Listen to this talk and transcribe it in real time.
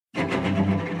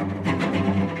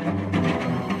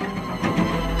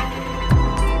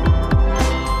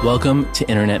Welcome to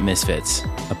Internet Misfits,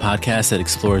 a podcast that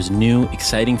explores new,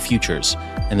 exciting futures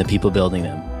and the people building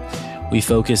them. We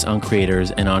focus on creators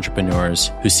and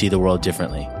entrepreneurs who see the world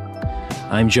differently.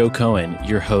 I'm Joe Cohen,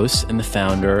 your host and the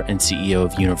founder and CEO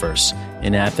of Universe,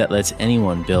 an app that lets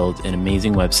anyone build an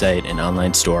amazing website and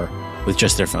online store with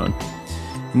just their phone.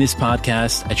 In this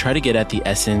podcast, I try to get at the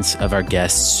essence of our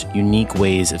guests' unique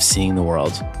ways of seeing the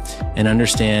world and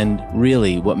understand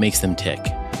really what makes them tick.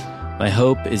 My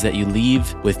hope is that you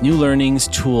leave with new learnings,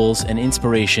 tools, and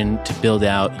inspiration to build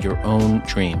out your own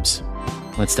dreams.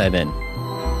 Let's dive in.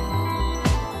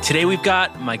 Today we've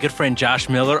got my good friend Josh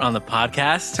Miller on the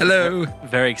podcast. Hello.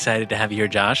 Very excited to have you here,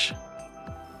 Josh.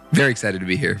 Very excited to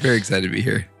be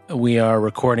here. We are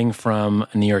recording from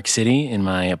New York City in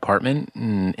my apartment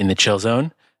in the chill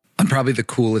zone. On probably the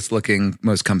coolest looking,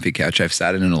 most comfy couch I've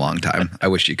sat in a long time. I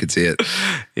wish you could see it.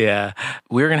 Yeah.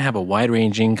 We're going to have a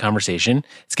wide-ranging conversation.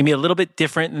 It's going to be a little bit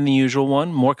different than the usual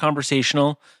one, more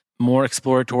conversational, more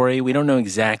exploratory. We don't know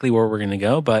exactly where we're going to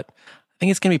go, but I think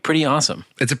it's going to be pretty awesome.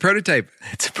 It's a prototype.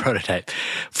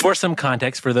 For some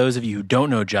context, for those of you who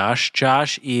don't know Josh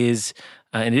is,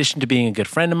 in addition to being a good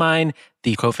friend of mine,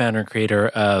 the co-founder and creator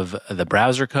of The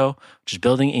Browser Co., which is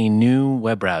building a new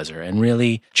web browser and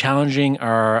really challenging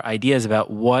our ideas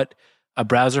about what a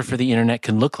browser for the internet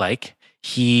can look like.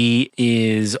 He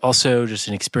is also just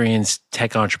an experienced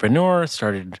tech entrepreneur,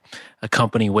 started a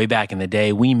company way back in the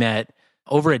day. We met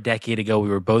over a decade ago. We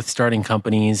were both starting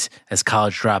companies as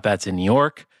college dropouts in New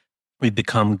York. We've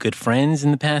become good friends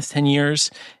in the past 10 years.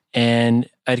 And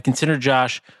I'd consider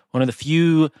Josh one of the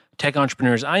few tech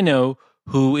entrepreneurs I know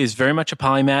who is very much a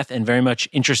polymath and very much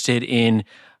interested in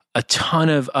a ton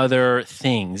of other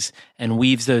things and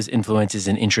weaves those influences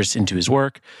and interests into his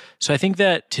work. So I think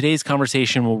that today's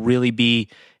conversation will really be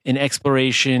an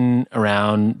exploration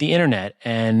around the internet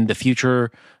and the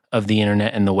future of the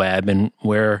internet and the web and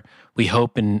where we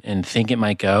hope and think it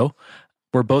might go.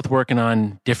 We're both working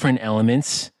on different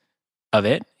elements of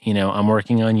it. You know, I'm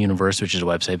working on Universe, which is a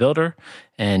website builder,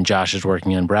 and Josh is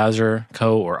working on Browser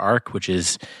Co. or Arc, which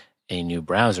is a new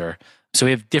browser. So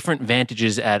we have different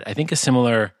vantages at, I think, a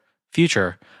similar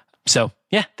future. So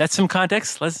yeah, that's some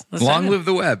context. Let's long live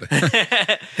the web.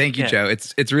 Thank you, Joe.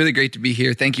 It's really great to be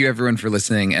here. Thank you everyone for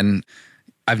listening. And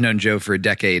I've known Joe for a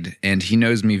decade and he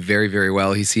knows me very, very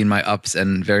well. He's seen my ups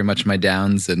and very much my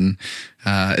downs. And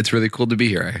it's really cool to be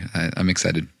here. I'm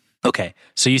excited. Okay.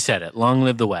 So you said it, long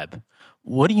live the web.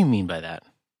 What do you mean by that?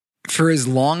 For as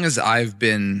long as I've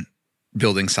been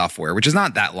building software, which is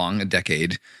not that long, a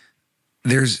decade,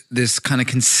 there's this kind of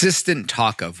consistent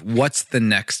talk of what's the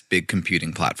next big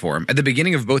computing platform. At the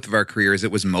beginning of both of our careers,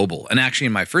 it was mobile. And actually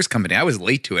in my first company, I was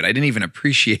late to it. I didn't even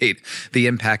appreciate the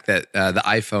impact that the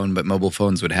iPhone, but mobile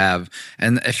phones would have.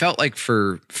 And it felt like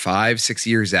for 5-6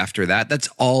 years after that, that's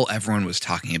all everyone was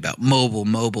talking about.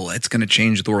 Mobile. It's going to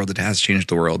change the world. It has changed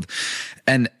the world.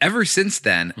 And ever since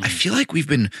then, I feel like we've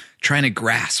been trying to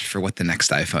grasp for what the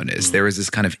next iPhone is. There was this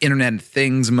kind of Internet of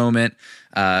Things moment.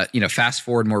 Fast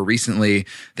forward more recently,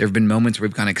 there have been moments where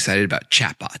we've gotten excited about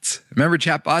chatbots. Remember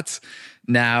chatbots?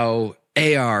 Now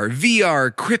AR,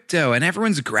 VR, crypto, and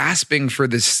everyone's grasping for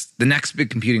the next big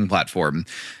computing platform.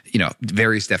 You know,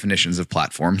 various definitions of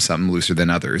platform, some looser than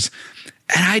others.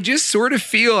 And I just sort of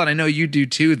feel, and I know you do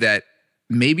too, that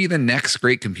maybe the next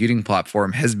great computing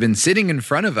platform has been sitting in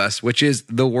front of us, which is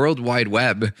the World Wide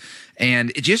Web. And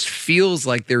it just feels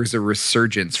like there's a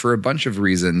resurgence for a bunch of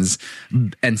reasons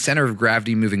and center of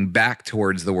gravity moving back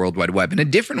towards the World Wide Web in a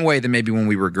different way than maybe when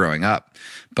we were growing up.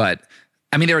 But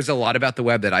I mean, there was a lot about the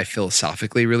web that I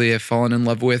philosophically really have fallen in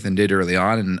love with and did early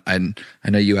on. And I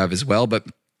know you have as well, but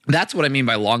that's what I mean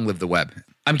by long live the web.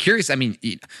 I'm curious. I mean,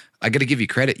 I got to give you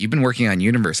credit. You've been working on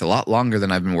Universe a lot longer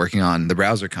than I've been working on The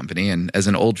Browser Company. And as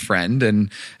an old friend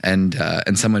and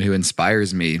someone who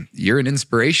inspires me, you're an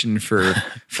inspiration for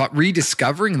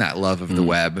rediscovering that love of the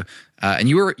web. And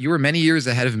you were many years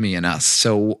ahead of me and us.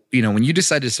 So, you know, when you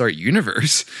decided to start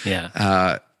Universe,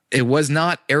 it was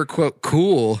not air quote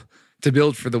cool to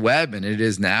build for the web, and it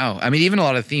is now. I mean, even a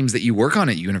lot of themes that you work on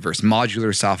at Universe,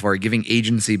 modular software, giving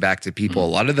agency back to people, a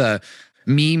lot of the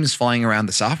memes flying around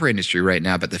the software industry right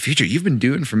now about the future you've been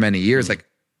doing for many years. Like,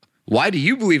 why do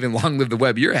you believe in long live the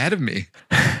web? You're ahead of me.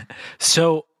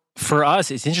 So for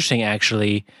us, it's interesting,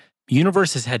 actually.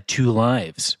 Universe has had two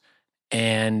lives,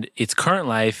 and its current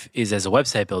life is as a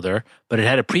website builder, but it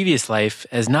had a previous life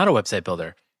as not a website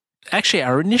builder. Actually,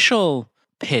 our initial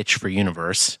pitch for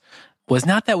Universe was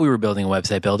not that we were building a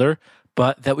website builder,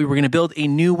 but that we were going to build a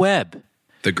new web.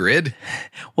 The grid?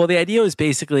 Well, the idea was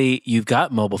basically you've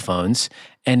got mobile phones,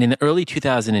 and in the early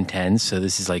 2010s, so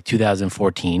this is like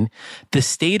 2014, the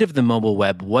state of the mobile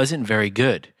web wasn't very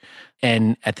good.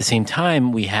 And at the same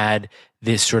time, we had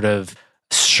this sort of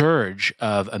surge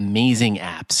of amazing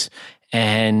apps.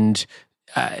 And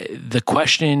the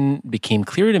question became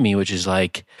clear to me, which is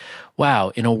like,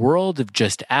 wow, in a world of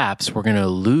just apps, we're going to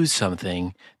lose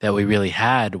something that we really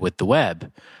had with the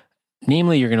web.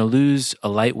 Namely, you're going to lose a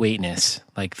lightweightness.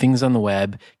 Like things on the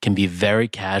web can be very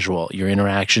casual. Your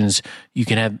interactions, you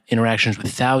can have interactions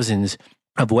with thousands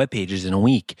of web pages in a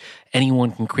week.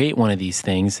 Anyone can create one of these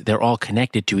things. They're all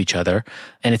connected to each other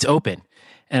and it's open.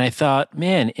 And I thought,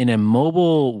 man, in a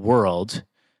mobile world,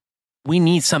 we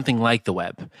need something like the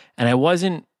web. And I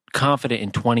wasn't confident in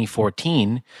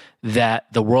 2014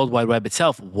 that the World Wide Web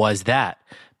itself was that,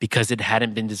 because it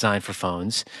hadn't been designed for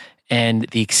phones. And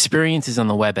the experiences on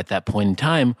the web at that point in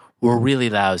time were really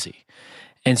lousy.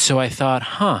 And so I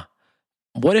thought,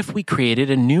 what if we created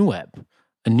a new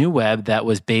web that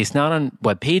was based not on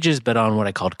web pages, but on what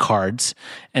I called cards?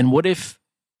 And what if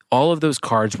all of those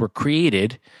cards were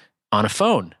created on a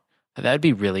phone? That'd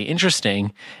be really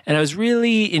interesting. And I was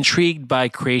really intrigued by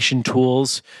creation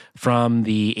tools from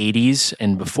the 80s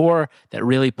and before that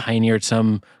really pioneered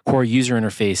some core user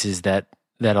interfaces that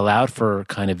allowed for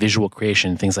kind of visual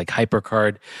creation, things like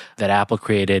HyperCard that Apple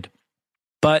created.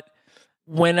 But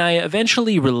when I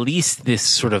eventually released this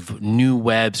sort of new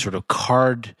web sort of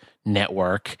card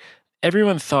network,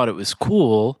 everyone thought it was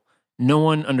cool. No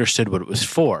one understood what it was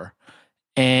for.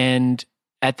 And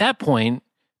at that point,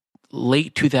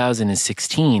 late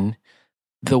 2016,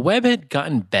 the web had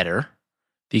gotten better.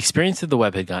 The experience of the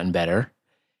web had gotten better.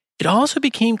 It also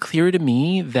became clear to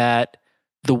me that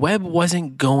the web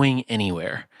wasn't going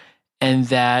anywhere, and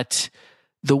that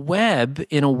the web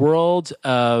in a world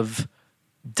of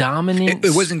dominance,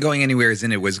 it wasn't going anywhere as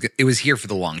in it was here for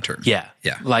the long term. Yeah.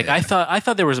 Like yeah. I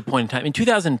thought there was a point in time in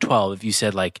 2012, if you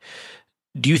said like,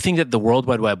 do you think that the World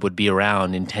Wide Web would be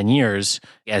around in 10 years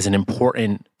as an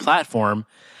important platform?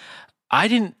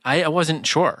 I wasn't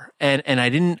sure. And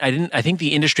I think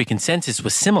the industry consensus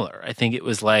was similar. I think it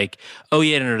was like, oh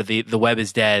yeah, no, the web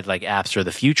is dead, like apps are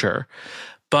the future.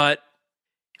 But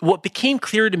what became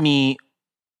clear to me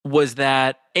was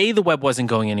that A, the web wasn't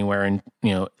going anywhere in,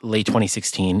 late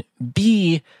 2016.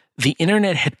 B, the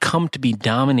internet had come to be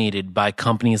dominated by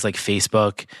companies like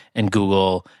Facebook and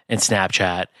Google and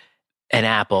Snapchat and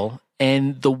Apple.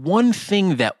 And the one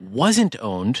thing that wasn't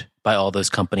owned by all those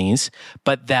companies,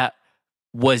 but that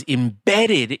was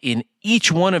embedded in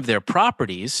each one of their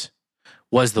properties,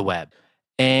 was the web.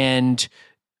 And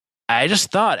I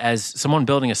just thought, as someone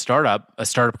building a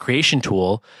startup creation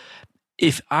tool,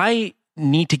 if I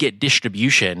need to get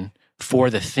distribution for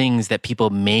the things that people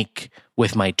make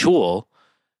with my tool,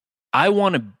 I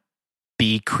want to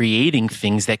be creating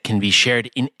things that can be shared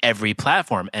in every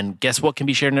platform. And guess what can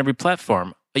be shared in every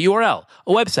platform? A URL,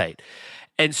 a website.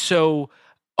 And so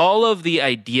all of the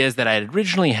ideas that I had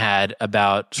originally had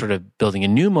about sort of building a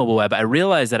new mobile web, I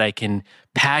realized that I can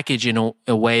package in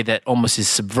a way that almost is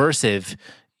subversive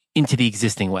into the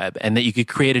existing web, and that you could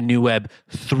create a new web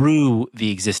through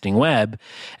the existing web.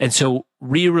 And so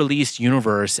re-released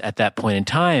Universe at that point in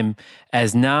time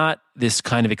as not this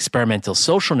kind of experimental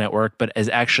social network, but as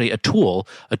actually a tool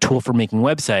for making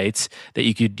websites that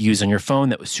you could use on your phone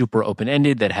that was super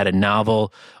open-ended, that had a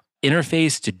novel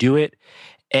interface to do it.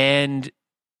 And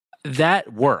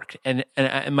that worked. And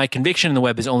my conviction in the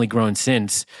web has only grown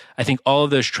since. I think all of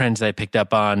those trends that I picked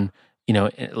up on,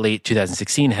 late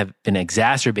 2016 have been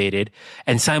exacerbated,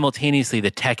 and simultaneously the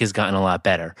tech has gotten a lot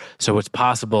better. So what's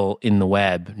possible in the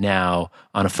web now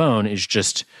on a phone is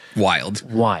just wild.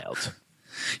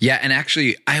 Yeah, and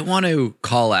actually I want to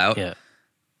call out,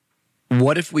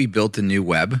 what if we built a new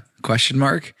web? ?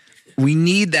 We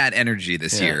need that energy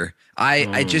this year.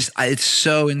 It's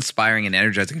so inspiring and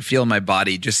energizing. I can feel in my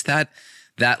body just that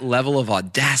level of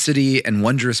audacity and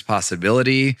wondrous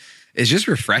possibility is just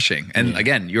refreshing. And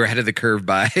again, you're ahead of the curve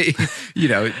by,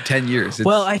 10 years.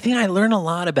 Well, I think I learned a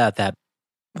lot about that.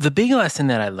 The big lesson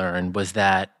that I learned was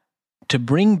that to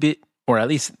bring or at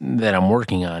least that I'm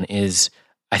working on, is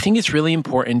I think it's really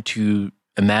important to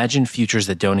imagine futures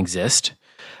that don't exist.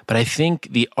 But I think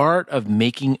the art of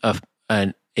making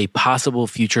a possible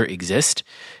future exist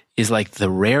is like the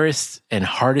rarest and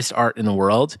hardest art in the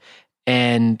world.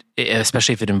 And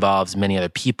especially if it involves many other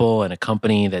people and a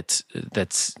company that's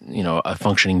a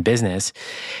functioning business.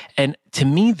 And to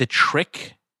me, the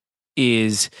trick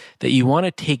is that you want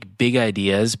to take big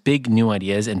new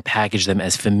ideas, and package them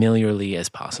as familiarly as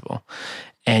possible.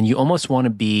 And you almost want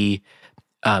to be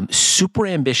super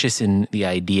ambitious in the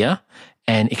idea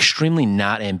and extremely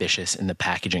not ambitious in the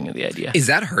packaging of the idea. Is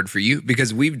that hard for you?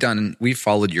 Because we've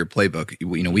followed your playbook.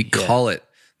 We call it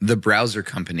the browser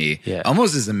company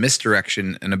almost as a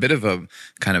misdirection and a bit of a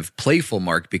kind of playful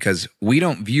mark, because we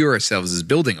don't view ourselves as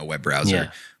building a web browser.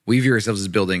 Yeah. We view ourselves as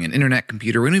building an internet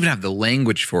computer. We don't even have the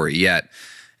language for it yet.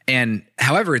 And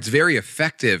however, it's very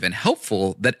effective and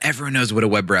helpful that everyone knows what a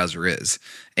web browser is.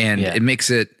 And it makes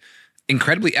it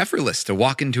incredibly effortless to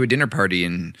walk into a dinner party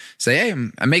and say, hey,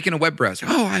 I'm making a web browser.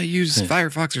 Oh, I use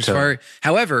Firefox or Safari.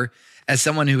 However, as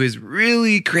someone who is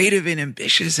really creative and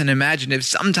ambitious and imaginative,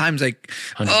 sometimes I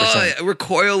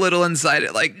recoil a little inside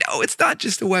it. Like, no, it's not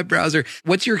just a web browser.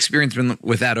 What's your experience been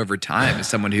with that over time as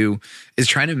someone who is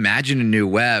trying to imagine a new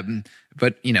web?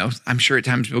 But, I'm sure at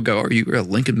times people go, are you a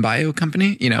link in bio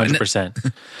company?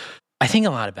 100%. I think a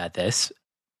lot about this.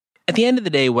 At the end of the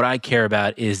day, what I care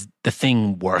about is the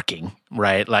thing working,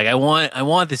 right? Like I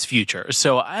want this future.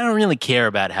 So I don't really care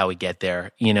about how we get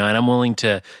there, and I'm willing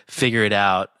to figure it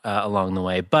out along the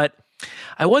way. But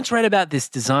I once read about this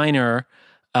designer.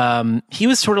 He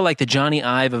was sort of like the Johnny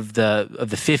Ive of the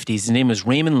 50s. His name was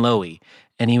Raymond Loewy,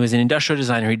 and he was an industrial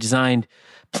designer. He designed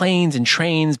planes and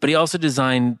trains, but he also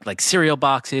designed like cereal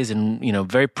boxes and,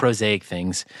 very prosaic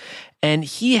things. And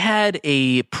he had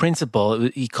a principle,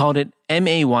 he called it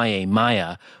MAYA,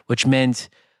 Maya, which meant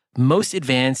most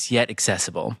advanced yet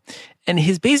accessible. And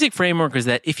his basic framework is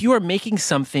that if you are making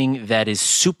something that is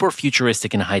super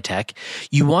futuristic and high tech,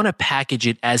 you want to package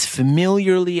it as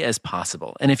familiarly as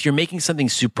possible. And if you're making something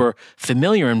super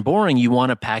familiar and boring, you want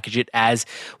to package it as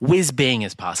whiz-bang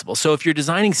as possible. So if you're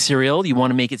designing cereal, you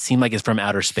want to make it seem like it's from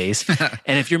outer space.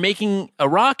 And if you're making a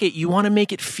rocket, you want to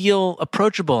make it feel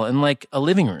approachable and like a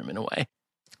living room in a way.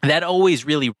 That always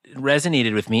really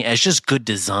resonated with me as just good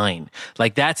design.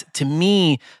 Like that's, to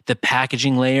me, the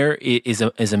packaging layer is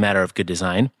a matter of good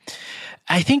design.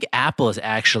 I think Apple is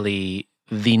actually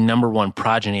the number one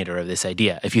progenitor of this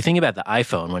idea. If you think about the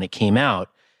iPhone, when it came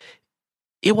out,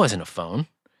 it wasn't a phone.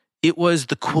 It was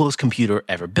the coolest computer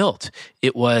ever built.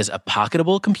 It was a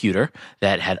pocketable computer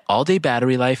that had all-day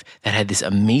battery life, that had this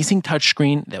amazing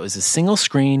touchscreen, that was a single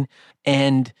screen,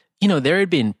 and there had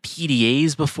been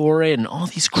PDAs before it and all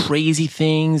these crazy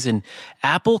things, and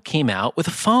Apple came out with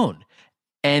a phone.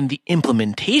 And the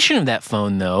implementation of that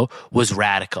phone, though, was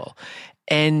radical.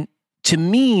 And to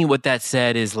me, what that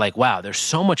said is like, wow, there's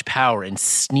so much power in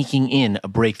sneaking in a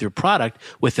breakthrough product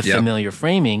with the familiar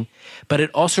framing, but it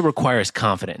also requires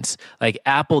confidence. Like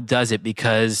Apple does it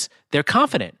because they're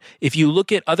confident. If you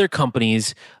look at other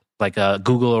companies like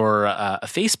Google or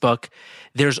Facebook,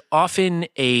 there's often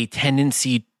a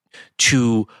tendency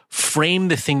to frame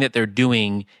the thing that they're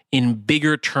doing in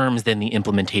bigger terms than the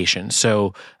implementation.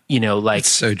 So, like... That's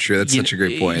so true. That's such a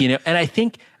great point. And I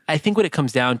think what it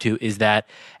comes down to is that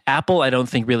Apple, I don't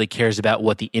think really cares about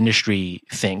what the industry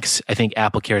thinks. I think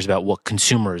Apple cares about what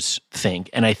consumers think.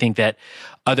 And I think that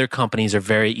other companies are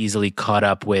very easily caught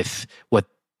up with what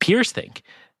peers think.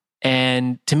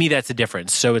 And to me, that's the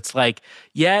difference. So it's like,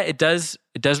 yeah, it does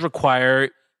require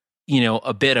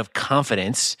a bit of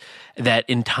confidence that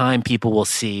in time people will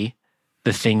see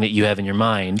the thing that you have in your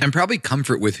mind. And probably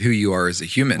comfort with who you are as a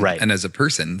human and as a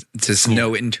person to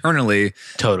know internally.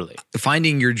 Totally.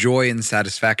 Finding your joy and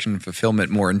satisfaction and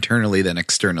fulfillment more internally than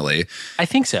externally. I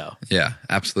think so. Yeah,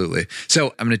 absolutely.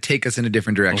 So I'm going to take us in a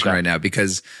different direction right now,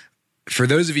 because for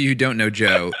those of you who don't know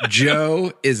Joe,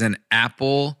 Joe is an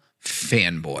Apple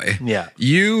fanboy. Yeah.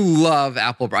 You love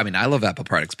Apple. I mean, I love Apple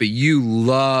products, but you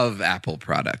love Apple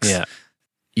products. Yeah.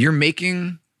 You're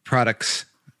making products.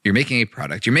 You're making a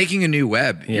product. You're making a new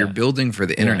web. You're building for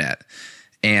the internet.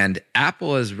 And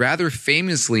Apple has rather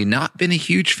famously not been a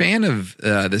huge fan of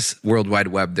this World Wide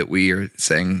Web that we are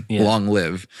saying long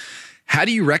live. How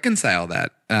do you reconcile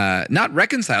that? Not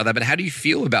reconcile that, but how do you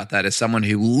feel about that as someone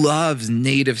who loves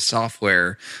native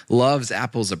software, loves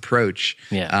Apple's approach,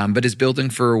 but is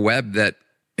building for a web that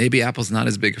maybe Apple's not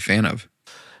as big a fan of?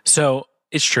 So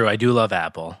it's true. I do love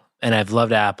Apple, and I've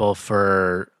loved Apple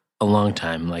for a long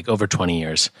time, like over 20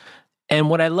 years. And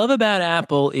what I love about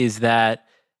Apple is that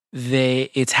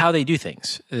it's how they do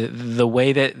things. The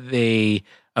way that they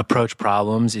approach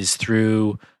problems is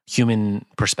through human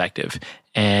perspective,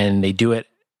 and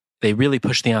they really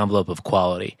push the envelope of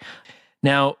quality.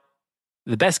 Now,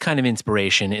 the best kind of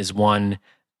inspiration is one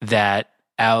that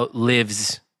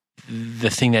outlives the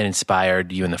thing that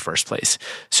inspired you in the first place.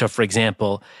 So, for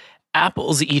example,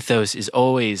 Apple's ethos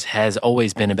has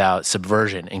always been about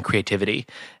subversion and creativity.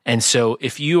 And so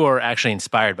if you are actually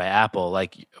inspired by Apple,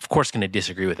 like, of course, going to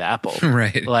disagree with Apple.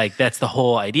 Right. Like, that's the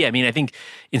whole idea. I mean, I think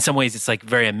in some ways it's like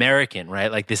very American, right?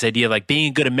 Like this idea of like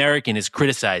being a good American is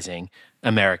criticizing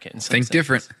Americans. Think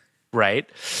different. Right.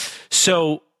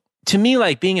 So to me,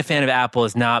 like being a fan of Apple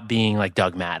is not being like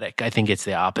dogmatic. I think it's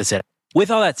the opposite. With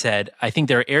all that said, I think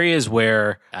there are areas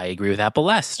where I agree with Apple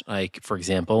less. Like, for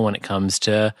example, when it comes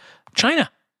to China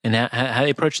and how they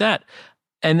approach that.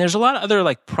 And there's a lot of other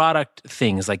like product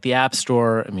things like the App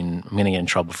Store. I mean, I'm going to get in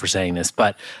trouble for saying this,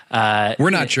 but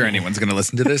we're not sure anyone's going to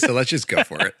listen to this, so let's just go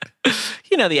for it.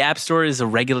 The App Store is a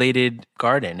regulated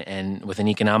garden and with an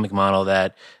economic model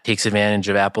that takes advantage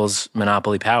of Apple's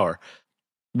monopoly power.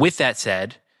 With that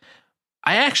said,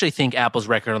 I actually think Apple's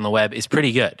record on the web is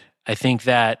pretty good. I think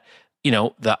that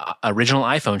the original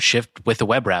iPhone shipped with a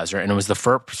web browser, and it was the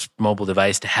first mobile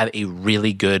device to have a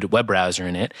really good web browser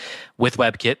in it. With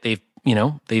WebKit,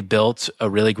 they've built a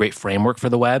really great framework for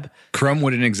the web. Chrome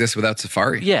wouldn't exist without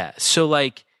Safari. Yeah. So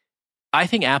I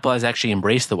think Apple has actually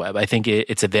embraced the web. I think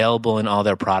it's available in all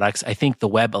their products. I think the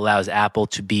web allows Apple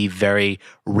to be very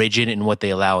rigid in what they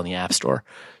allow in the App Store.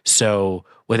 So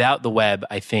without the web,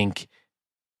 I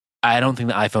don't think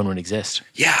the iPhone would exist.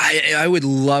 Yeah, I would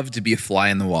love to be a fly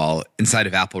in the wall inside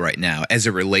of Apple right now as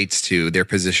it relates to their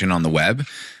position on the web.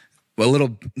 A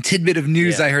little tidbit of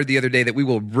news I heard the other day that we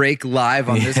will break live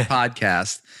on this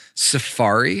podcast.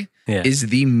 Safari is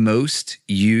the most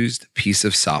used piece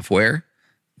of software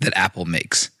that Apple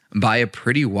makes by a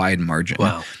pretty wide margin.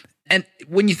 Wow. And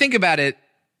when you think about it,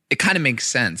 it kind of makes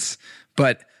sense.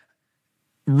 But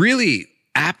really,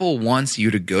 Apple wants you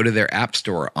to go to their App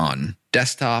Store on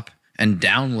desktop and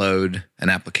download an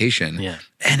application. Yeah.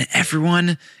 And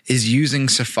everyone is using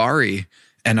Safari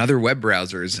and other web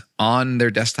browsers on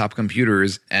their desktop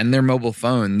computers and their mobile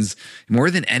phones more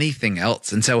than anything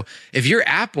else. And so if you're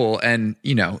Apple, and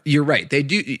you're right, they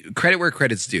do credit where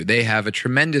credit's due. They have a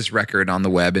tremendous record on the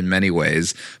web in many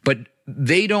ways, but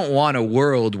they don't want a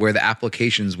world where the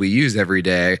applications we use every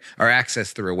day are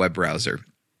accessed through a web browser.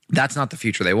 That's not the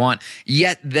future they want.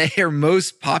 Yet their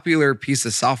most popular piece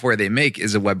of software they make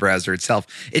is a web browser itself.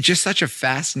 It's just such a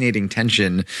fascinating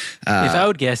tension. If I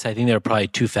would guess, I think there are probably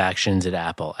two factions at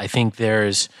Apple. I think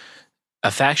there's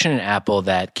a faction in Apple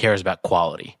that cares about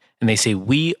quality. And they say,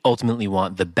 we ultimately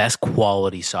want the best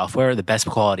quality software, the best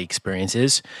quality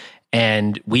experiences.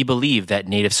 And we believe that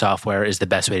native software is the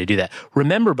best way to do that.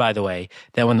 Remember, by the way,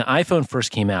 that when the iPhone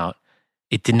first came out,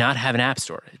 it did not have an app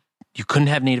store. You couldn't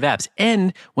have native apps.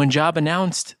 And when Jobs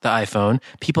announced the iPhone,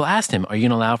 people asked him, are you going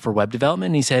to allow for web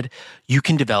development? And he said, you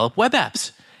can develop web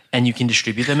apps and you can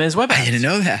distribute them as web apps. I didn't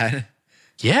know that.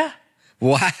 Yeah.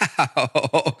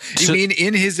 Wow. You mean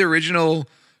in his original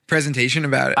presentation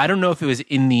about it? I don't know if it was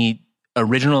in the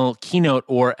original keynote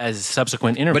or as a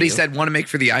subsequent interview. But he said, want to make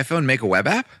for the iPhone, make a web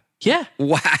app? Yeah.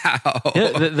 Wow.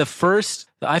 The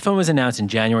iPhone was announced in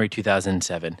January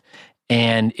 2007.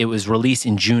 And it was released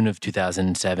in June of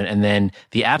 2007. And then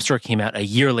the App Store came out a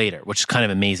year later, which is kind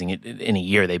of amazing. In a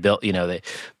year they built,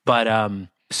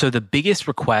 so the biggest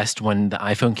request when the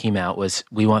iPhone came out was,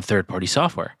 we want third-party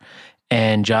software.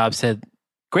 And Jobs said,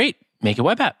 great, make a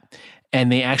web app. And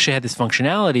they actually had this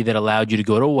functionality that allowed you to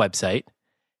go to a website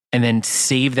and then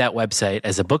save that website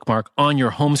as a bookmark on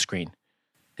your home screen.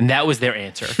 And that was their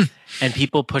answer. And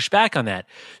people pushed back on that.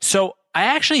 So I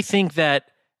actually think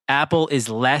that Apple is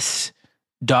less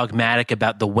dogmatic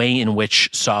about the way in which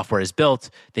software is built.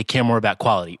 They care more about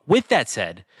quality. With that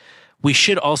said, we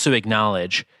should also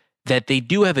acknowledge that they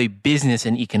do have a business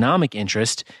and economic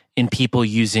interest in people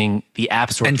using the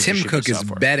App Store. And Tim Cook is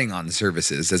betting on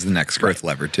services as the next growth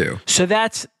lever too. So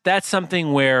that's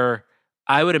something where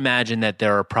I would imagine that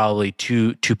there are probably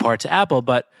two parts of Apple.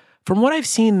 But from what I've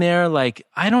seen there,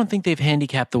 I don't think they've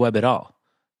handicapped the web at all.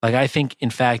 I think,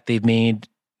 in fact, they made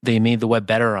the web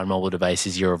better on mobile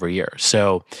devices year over year.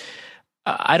 So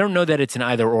I don't know that it's an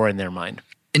either or in their mind.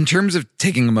 In terms of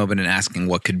taking a moment and asking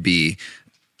what could be,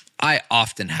 I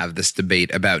often have this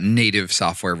debate about native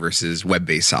software versus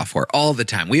web-based software all the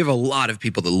time. We have a lot of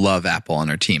people that love Apple on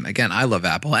our team. Again, I love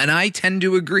Apple, and I tend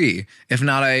to agree. If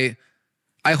not, I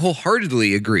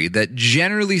wholeheartedly agree that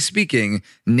generally speaking,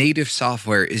 native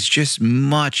software is just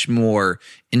much more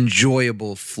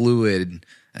enjoyable, fluid,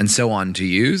 and so on to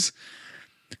use.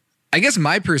 I guess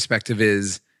my perspective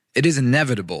is it is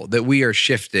inevitable that we are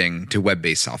shifting to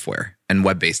web-based software and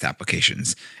web-based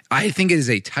applications. I think it is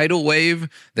a tidal wave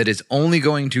that is only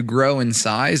going to grow in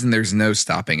size, and there's no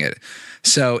stopping it.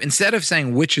 So instead of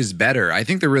saying which is better, I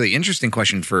think the really interesting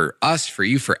question for us, for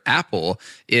you, for Apple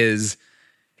is,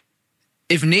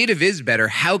 if native is better,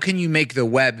 how can you make the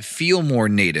web feel more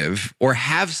native or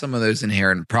have some of those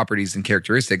inherent properties and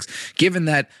characteristics, given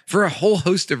that for a whole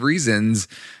host of reasons,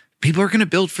 people are going to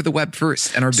build for the web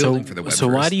first and are building for the web first. So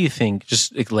why do you think,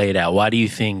 just lay it out, why do you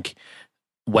think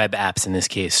web apps in this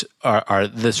case are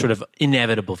the sort of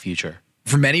inevitable future?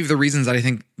 For many of the reasons that I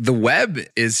think the web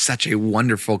is such a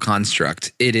wonderful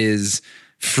construct. It is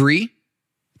free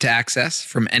to access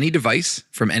from any device,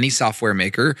 from any software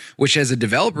maker, which as a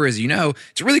developer, as you know,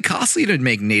 it's really costly to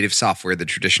make native software the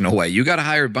traditional way. You got to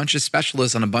hire a bunch of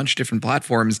specialists on a bunch of different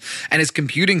platforms. And as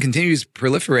computing continues to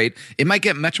proliferate, it might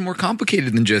get much more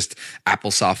complicated than just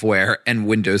Apple software and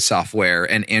Windows software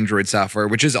and Android software,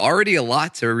 which is already a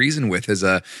lot to reason with as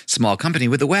a small company.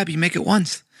 With the web, you make it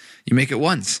once.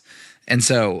 And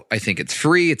so I think it's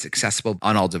free. It's accessible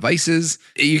on all devices.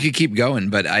 You could keep going,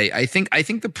 but I think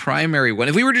the primary one,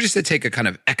 if we were just to take a kind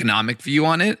of economic view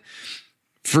on it,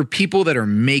 for people that are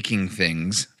making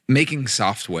things, making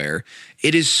software,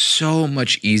 it is so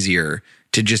much easier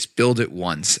to just build it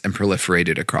once and proliferate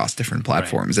it across different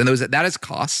platforms. Right. And that is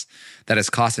costs. That is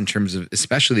cost in terms of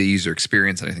especially the user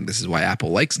experience. And I think this is why Apple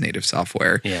likes native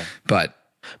software. Yeah. But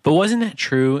wasn't that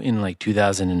true in like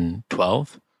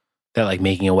 2012? That like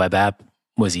making a web app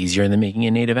was easier than making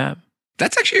a native app?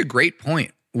 That's actually a great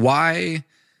point. Why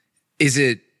is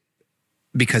it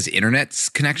because internet's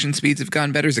connection speeds have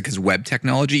gotten better? Is it because web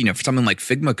technology, for something like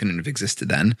Figma couldn't have existed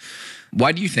then?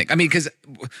 Why do you think? I mean, because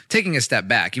taking a step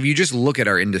back, if you just look at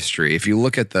our industry, if you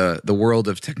look at the world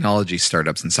of technology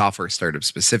startups and software startups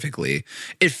specifically,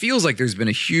 it feels like there's been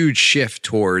a huge shift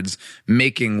towards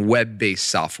making web-based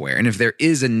software. And if there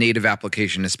is a native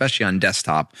application, especially on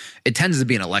desktop, it tends to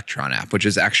be an Electron app, which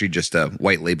is actually just a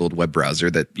white-labeled web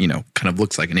browser that, kind of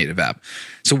looks like a native app.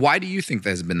 So why do you think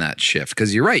there's been that shift?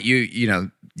 Because you're right, you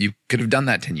could have done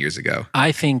that 10 years ago.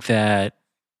 I think that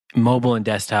mobile and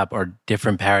desktop are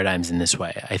different paradigms in this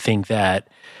way. I think that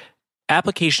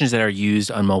applications that are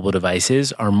used on mobile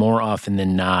devices are more often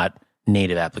than not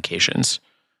native applications.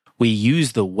 We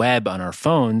use the web on our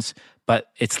phones,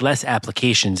 but it's less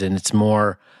applications and it's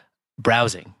more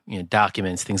browsing,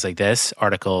 documents, things like this,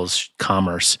 articles,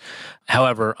 commerce.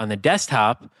 However, on the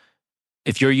desktop,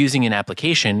 if you're using an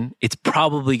application, it's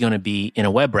probably going to be in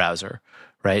a web browser.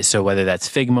 Right. So whether that's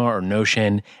Figma or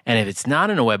Notion, and if it's not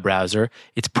in a web browser,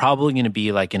 it's probably going to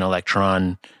be like an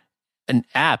Electron, an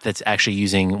app that's actually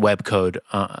using web code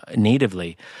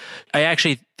natively. I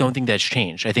actually don't think that's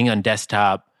changed. I think on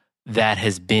desktop, that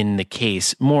has been the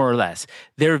case more or less.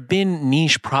 There have been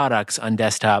niche products on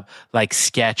desktop like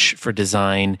Sketch for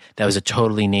design. That was a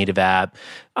totally native app.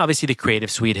 Obviously, the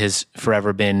Creative Suite has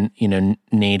forever been,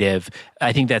 native.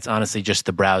 I think that's honestly just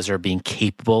the browser being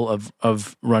capable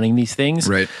of running these things.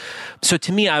 Right. So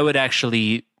to me, I would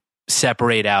actually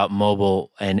separate out mobile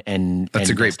and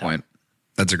That's a great desktop. point.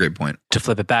 That's a great point. To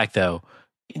flip it back though,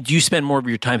 do you spend more of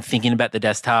your time thinking about the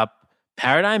desktop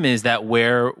paradigm? Is that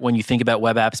where, when you think about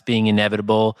web apps being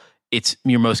inevitable,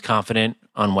 you're most confident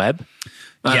on web,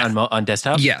 on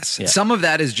desktop? Yes. Yeah. Some of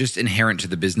that is just inherent to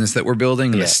the business that we're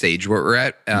building and the stage where we're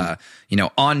at.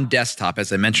 On desktop,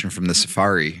 as I mentioned from the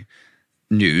Safari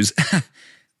news,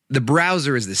 the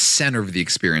browser is the center of the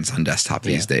experience on desktop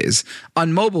these days.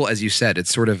 On mobile, as you said,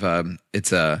 it's sort of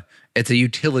it's a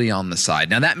utility on the side.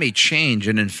 Now, that may change.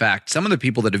 And in fact, some of the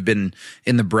people that have been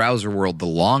in the browser world the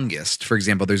longest, for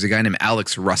example, there's a guy named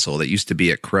Alex Russell that used to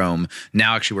be at Chrome,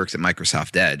 now actually works at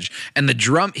Microsoft Edge. And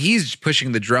he's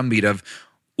pushing the drumbeat of,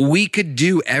 we could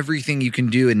do everything you can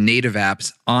do in native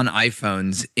apps on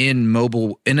iPhones in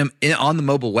mobile, on the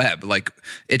mobile web. Like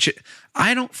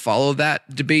I don't follow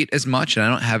that debate as much, and I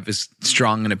don't have as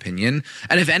strong an opinion.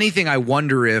 And if anything, I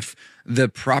wonder if the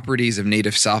properties of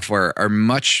native software are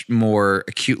much more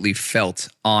acutely felt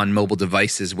on mobile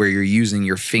devices where you're using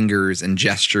your fingers and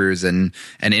gestures and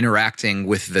interacting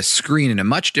with the screen in a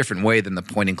much different way than the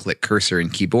point and click cursor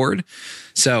and keyboard.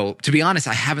 So to be honest,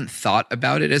 I haven't thought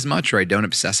about it as much, or I don't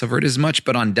obsess over it as much,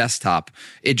 but on desktop,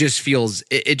 it just feels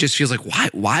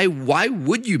like, why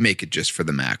would you make it just for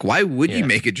the Mac? Why would you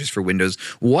make it just for Windows?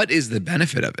 What is the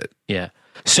benefit of it? Yeah.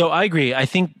 So I agree. I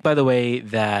think, by the way,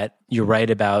 that you're right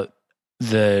about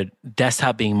the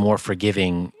desktop being more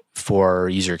forgiving for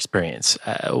user experience.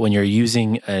 When you're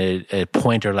using a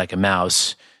pointer like a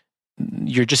mouse,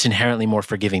 you're just inherently more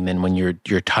forgiving than when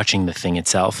you're touching the thing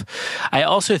itself. I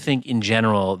also think in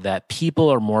general that people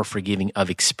are more forgiving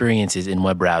of experiences in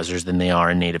web browsers than they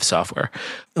are in native software.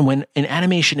 When an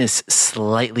animation is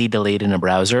slightly delayed in a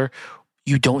browser,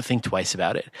 you don't think twice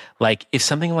about it. Like if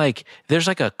something like there's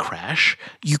like a crash,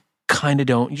 you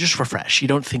just refresh. You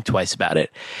don't think twice about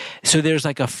it. So there's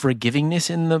like a forgivingness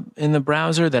in the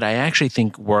browser that I actually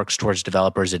think works towards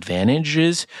developers'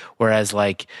 advantages. Whereas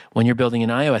like when you're building an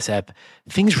iOS app,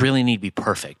 things really need to be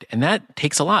perfect. And that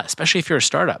takes a lot, especially if you're a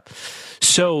startup.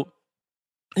 So,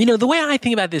 the way I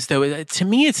think about this though, to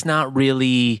me, it's not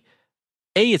really,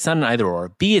 A, it's not an either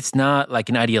or. B, it's not like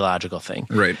an ideological thing.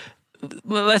 Right.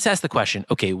 Well, let's ask the question,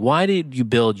 okay, why did you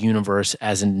build Universe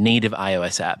as a native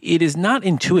iOS app? It is not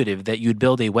intuitive that you'd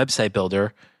build a website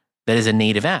builder that is a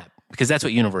native app because that's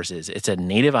what Universe is. It's a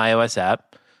native iOS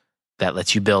app that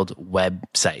lets you build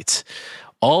websites.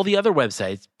 All the other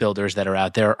website builders that are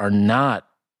out there are not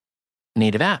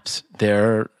native apps.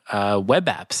 They're web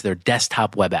apps. They're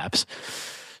desktop web apps.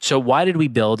 So why did we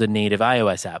build a native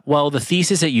iOS app? Well, the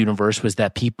thesis at Universe was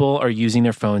that people are using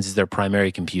their phones as their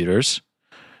primary computers.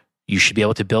 You should be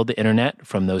able to build the internet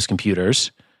from those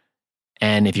computers.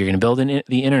 And if you're going to build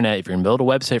the internet, if you're going to build a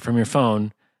website from your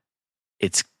phone,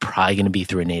 it's probably going to be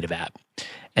through a native app.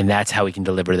 And that's how we can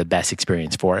deliver the best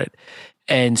experience for it.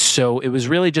 And so it was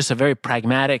really just a very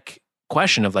pragmatic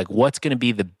question of like, what's going to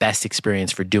be the best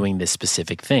experience for doing this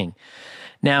specific thing?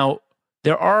 Now,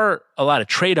 there are a lot of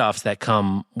trade-offs that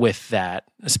come with that,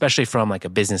 especially from like a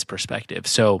business perspective.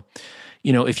 So,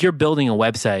 if you're building a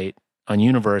website on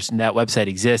Universe and that website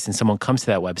exists and someone comes to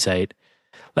that website,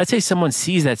 let's say someone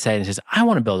sees that site and says, I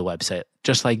want to build a website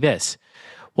just like this.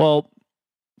 Well,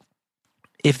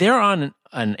 if they're on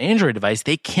an Android device,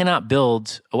 they cannot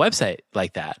build a website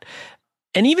like that.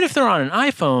 And even if they're on an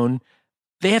iPhone,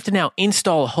 they have to now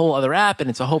install a whole other app, and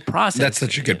it's a whole process. That's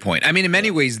such a good point. I mean, in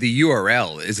many ways, the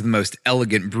URL is the most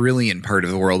elegant, brilliant part of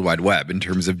the World Wide Web in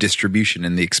terms of distribution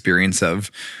and the experience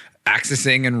of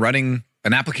accessing and running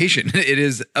an application. It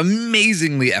is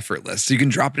amazingly effortless. You can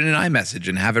drop it in an iMessage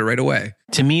and have it right away.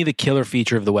 To me, the killer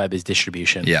feature of the web is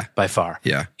distribution. Yeah. By far.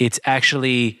 Yeah. It's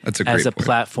actually, as a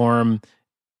platform,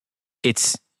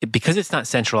 it's because it's not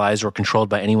centralized or controlled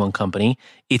by any one company,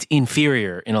 it's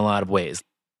inferior in a lot of ways.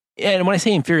 And when I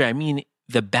say inferior, I mean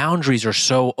the boundaries are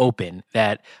so open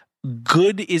that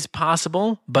good is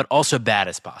possible, but also bad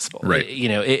is possible. Right.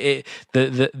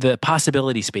 The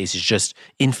possibility space is just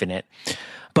infinite.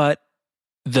 But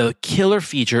the killer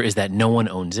feature is that no one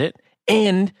owns it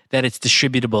and that it's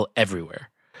distributable everywhere.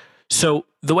 So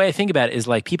the way I think about it is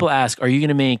like people ask, are you going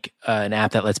to make an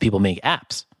app that lets people make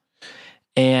apps?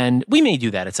 And we may do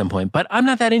that at some point, but I'm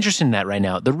not that interested in that right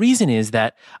now. The reason is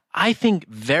that I think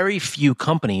very few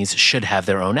companies should have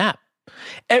their own app.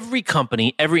 Every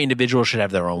company, every individual should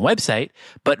have their own website,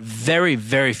 but very,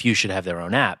 very few should have their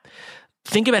own app.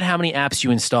 Think about how many apps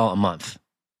you install a month.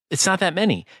 It's not that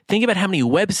many. Think about how many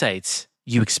websites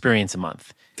you experience a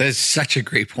month. That is such a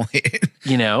great point.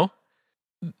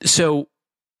 So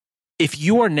if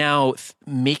you are now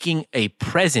making a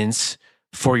presence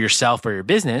for yourself or your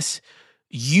business,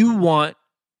 you want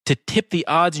to tip the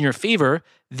odds in your favor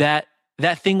that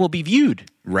that thing will be viewed.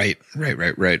 Right.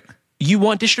 You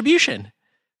want distribution.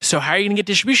 So how are you going to get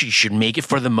distribution? You should make it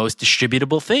for the most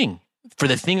distributable thing, for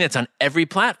the thing that's on every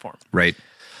platform. Right.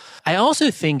 I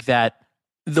also think that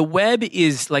the web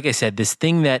is, like I said, this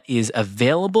thing that is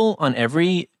available on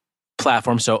every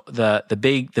platform. So the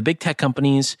big tech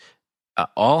companies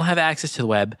all have access to the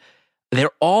web.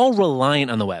 They're all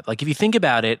reliant on the web. Like if you think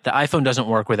about it, the iPhone doesn't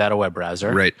work without a web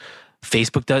browser. Right.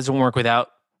 Facebook doesn't work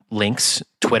without links.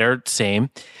 Twitter, same.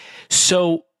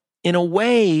 So in a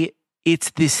way,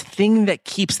 it's this thing that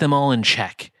keeps them all in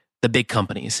check, the big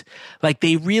companies. Like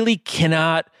they really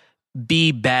cannot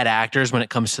be bad actors when it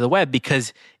comes to the web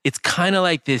because it's kind of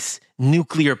like this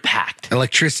nuclear pact.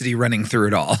 Electricity running through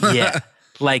it all. Yeah.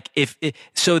 Like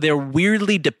so they're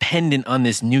weirdly dependent on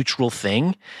this neutral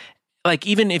thing. Like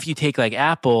even if you take like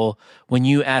Apple, when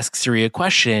you ask Siri a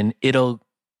question, it'll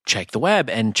check the web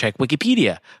and check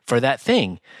Wikipedia for that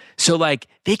thing. So like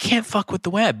they can't fuck with the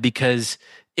web because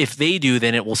if they do,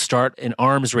 then it will start an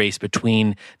arms race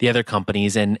between the other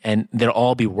companies and they'll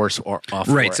all be worse off.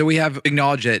 Right. So we have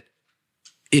acknowledged that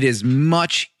it is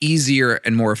much easier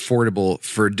and more affordable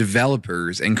for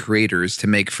developers and creators to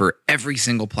make for every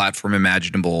single platform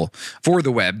imaginable for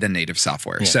the web than native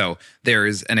software. Yeah. So there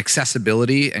is an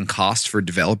accessibility and cost for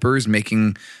developers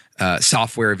making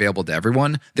software available to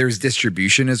everyone. There's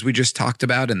distribution, as we just talked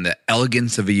about, and the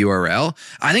elegance of a URL.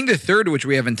 I think the third, which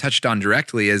we haven't touched on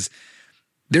directly, is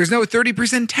there's no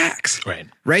 30% tax.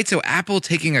 Right. So Apple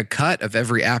taking a cut of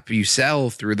every app you sell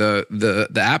through the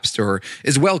App Store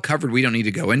is well covered. We don't need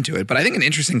to go into it. But I think an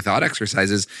interesting thought exercise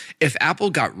is if Apple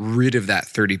got rid of that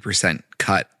 30%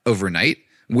 cut overnight,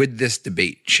 would this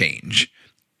debate change?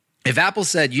 If Apple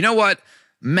said, you know what,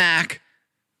 Mac,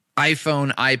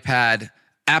 iPhone, iPad,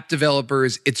 app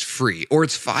developers, it's free, or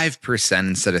it's 5%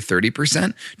 instead of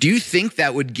 30%. Do you think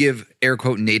that would give, air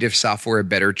quote, native software a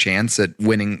better chance at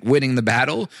winning the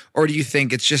battle? Or do you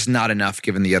think it's just not enough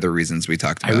given the other reasons we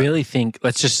talked about? I really think,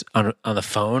 let's just, on the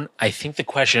phone, I think the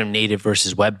question of native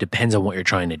versus web depends on what you're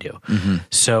trying to do. Mm-hmm.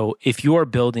 So if you are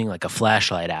building like a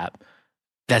flashlight app,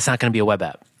 that's not going to be a web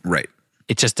app. Right.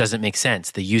 It just doesn't make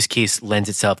sense. The use case lends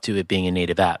itself to it being a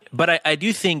native app. But I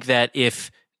do think that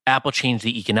if Apple changed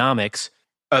the economics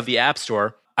of the App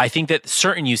Store, I think that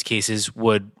certain use cases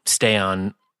would stay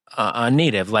on on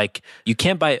native. Like you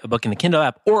can't buy a book in the Kindle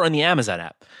app or on the Amazon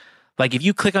app. Like if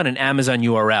you click on an Amazon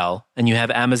URL and you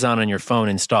have Amazon on your phone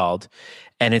installed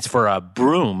and it's for a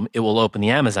broom, it will open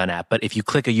the Amazon app. But if you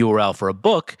click a URL for a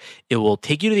book, it will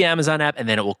take you to the Amazon app and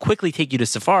then it will quickly take you to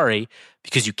Safari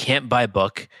because you can't buy a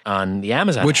book on the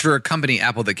Amazon Which app. for a company,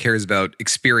 Apple, that cares about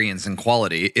experience and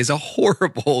quality is a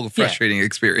horrible, frustrating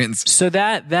experience. So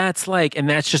that's like, and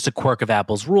that's just a quirk of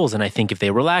Apple's rules. And I think if they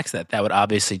relax that, that would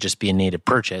obviously just be a native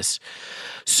purchase.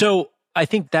 So I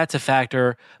think that's a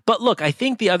factor. But look, I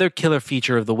think the other killer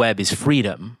feature of the web is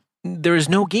freedom. There is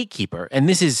no gatekeeper. And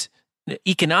this is,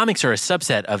 economics are a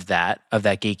subset of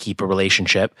that gatekeeper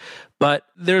relationship. But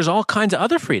there's all kinds of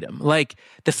other freedom. Like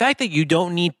the fact that you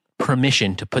don't need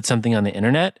permission to put something on the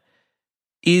internet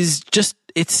is just,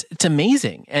 it's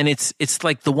amazing. And it's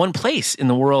like the one place in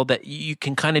the world that you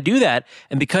can kind of do that.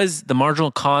 And because the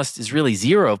marginal cost is really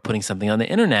zero of putting something on the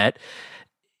internet,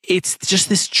 it's just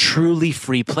this truly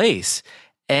free place.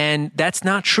 And that's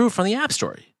not true from the App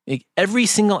Store. Every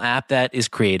single app that is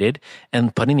created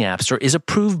and put in the App Store is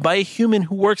approved by a human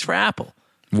who works for Apple.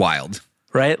 Wild.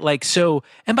 Right? Like, so,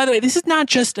 and by the way, this is not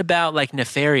just about like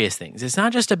nefarious things. It's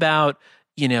not just about,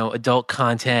 adult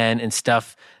content and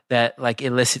stuff that like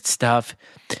illicit stuff.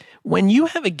 When you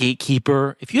have a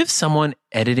gatekeeper, if you have someone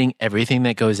editing everything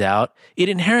that goes out, it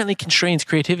inherently constrains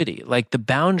creativity. Like the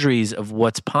boundaries of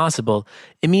what's possible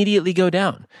immediately go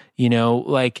down,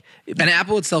 And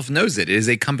Apple itself knows it. It is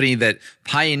a company that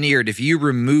pioneered, if you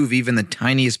remove even the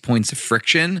tiniest points of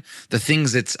friction, the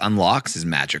things it unlocks is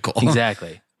magical.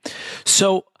 Exactly.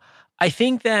 So I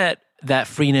think that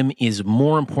freedom is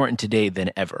more important today than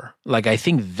ever. Like, I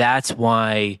think that's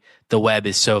why the web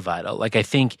is so vital. Like, I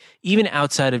think even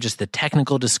outside of just the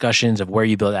technical discussions of where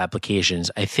you build applications,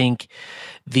 I think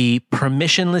the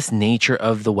permissionless nature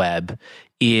of the web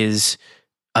is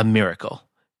a miracle.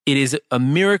 It is a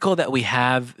miracle that we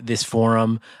have this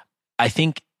forum. I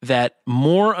think that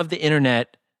more of the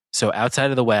internet, so outside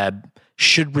of the web,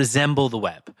 should resemble the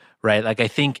web. Right? Like I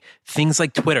think things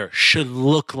like Twitter should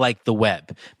look like the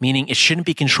web, meaning it shouldn't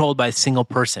be controlled by a single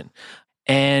person.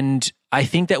 And I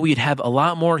think that we'd have a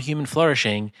lot more human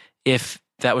flourishing if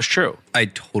that was true. I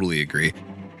totally agree.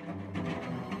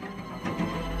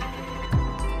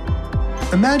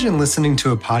 Imagine listening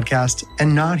to a podcast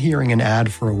and not hearing an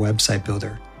ad for a website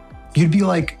builder. You'd be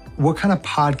like, what kind of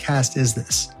podcast is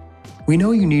this? We know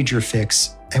you need your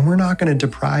fix, and we're not going to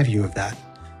deprive you of that.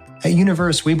 At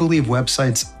Universe, we believe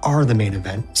websites are the main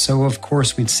event, so of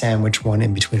course we'd sandwich one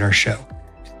in between our show.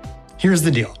 Here's the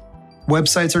deal.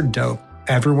 Websites are dope,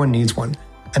 everyone needs one,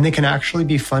 and they can actually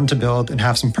be fun to build and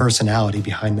have some personality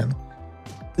behind them.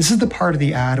 This is the part of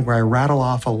the ad where I rattle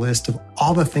off a list of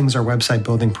all the things our website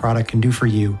building product can do for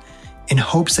you in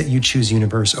hopes that you choose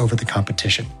Universe over the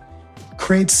competition.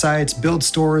 Create sites, build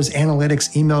stores,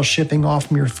 analytics, email shipping off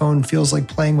from your phone feels like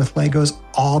playing with Legos,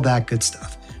 all that good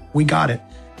stuff. We got it.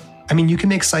 I mean, you can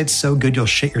make sites so good you'll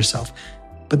shit yourself,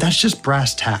 but that's just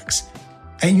brass tacks.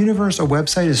 At Universe, a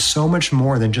website is so much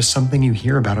more than just something you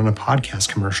hear about on a podcast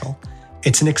commercial.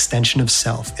 It's an extension of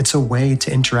self. It's a way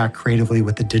to interact creatively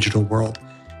with the digital world.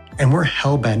 And we're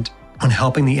hell-bent on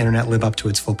helping the internet live up to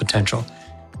its full potential.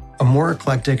 A more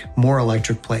eclectic, more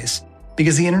electric place.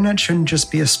 Because the internet shouldn't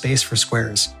just be a space for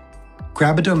squares.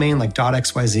 Grab a domain like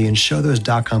 .xyz and show those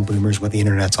 .com boomers what the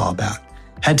internet's all about.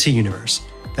 Head to Universe.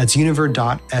 That's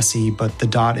univer.se, but the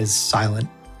dot is silent.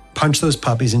 Punch those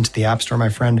puppies into the App Store, my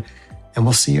friend, and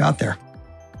we'll see you out there.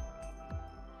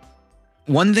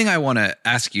 One thing I want to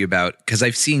ask you about, because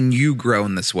I've seen you grow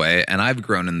in this way, and I've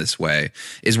grown in this way,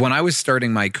 is when I was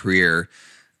starting my career,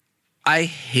 I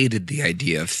hated the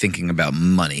idea of thinking about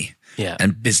money.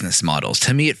 And business models.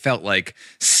 To me, it felt like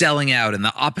selling out, and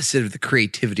the opposite of the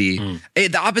creativity.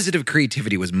 The opposite of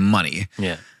creativity was money.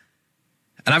 Yeah.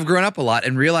 And I've grown up a lot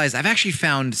and realized I've actually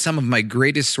found some of my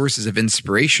greatest sources of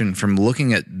inspiration from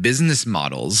looking at business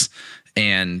models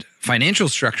and financial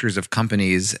structures of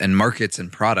companies and markets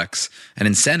and products and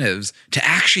incentives to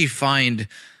actually find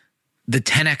the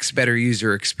 10x better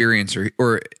user experience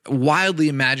or wildly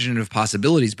imaginative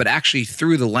possibilities, but actually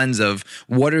through the lens of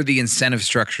what are the incentive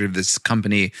structure of this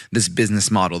company, this business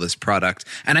model, this product.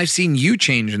 And I've seen you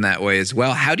change in that way as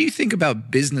well. How do you think about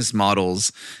business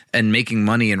models and making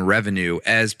money and revenue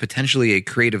as potentially a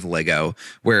creative Lego?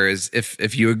 Whereas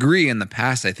if you agree, in the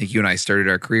past, I think you and I started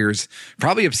our careers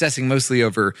probably obsessing mostly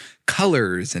over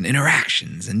colors and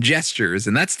interactions and gestures,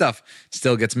 and that stuff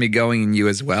still gets me going in you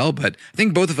as well. But I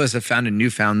think both of us have found a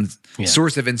newfound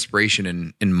source of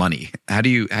inspiration in money. How do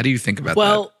you think about that?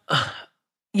 Well,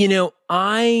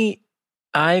 I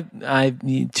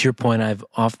to your point, I've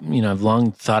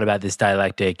long thought about this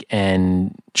dialectic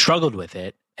and struggled with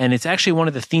it. and it's actually one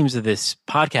of the themes of this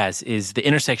podcast, is the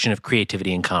intersection of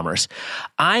creativity and commerce.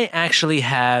 I actually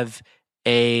have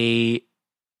I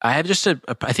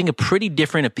think a pretty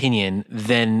different opinion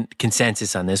than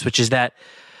consensus on this, which is that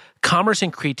commerce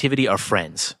and creativity are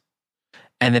friends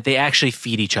and that they actually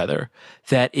feed each other.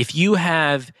 That if you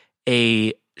have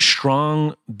a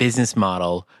strong business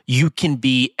model, you can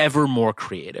be ever more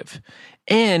creative.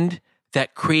 And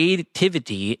that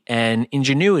creativity and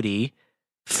ingenuity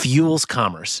fuels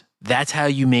commerce. That's how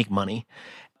you make money.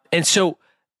 And so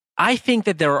I think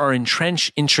that there are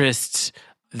entrenched interests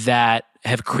that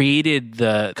have created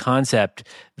the concept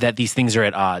that these things are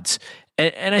at odds.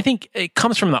 And I think it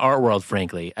comes from the art world,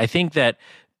 frankly. I think that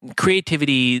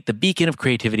creativity, the beacon of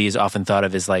creativity, is often thought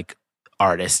of as like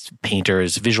artists,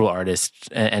 painters, visual artists,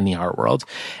 and the art world.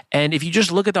 And if you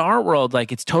just look at the art world,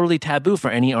 like it's totally taboo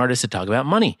for any artist to talk about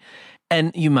money.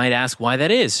 And you might ask why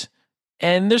that is.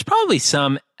 And there's probably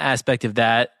some aspect of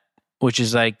that, which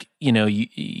is like, you know,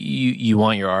 you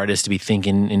want your artist to be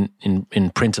thinking in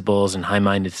principles and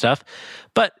high-minded stuff.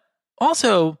 But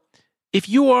also, if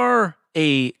you are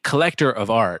a collector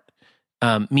of art,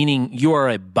 meaning you are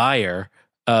a buyer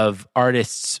of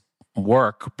artists'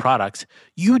 work, products,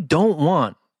 you don't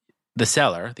want the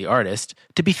seller, the artist,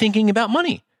 to be thinking about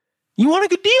money. You want a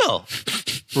good deal,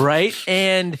 right?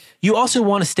 And you also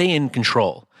want to stay in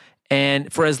control.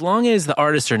 And for as long as the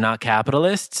artists are not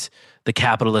capitalists, the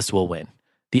capitalists will win.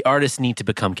 The artists need to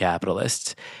become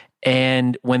capitalists.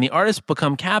 And when the artists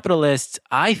become capitalists,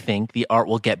 I think the art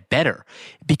will get better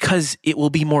because it will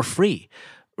be more free,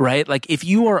 right? Like if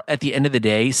you are at the end of the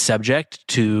day subject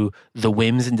to the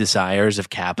whims and desires of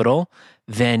capital,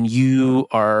 then you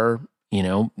are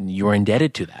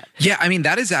indebted to that. Yeah, I mean,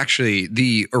 that is actually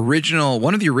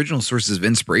one of the original sources of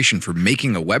inspiration for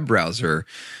making a web browser.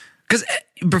 Because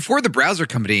before the browser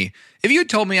company, if you had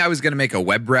told me I was going to make a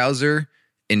web browser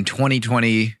in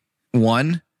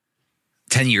 2021,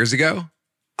 10 years ago,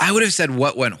 I would have said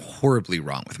what went horribly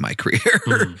wrong with my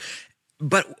career.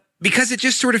 But because it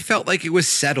just sort of felt like it was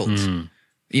settled.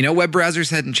 You know, web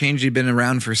browsers hadn't changed, they'd been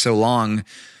around for so long.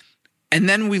 And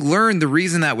then we learned the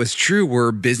reason that was true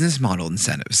were business model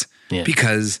incentives. Yeah.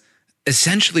 Because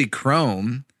essentially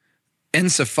Chrome and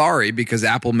Safari, because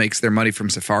Apple makes their money from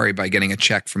Safari by getting a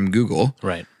check from Google.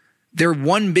 Right. They're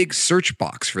one big search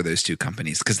box for those two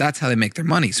companies because that's how they make their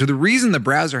money. So the reason the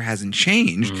browser hasn't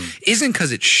changed isn't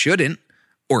because it shouldn't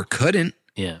or couldn't.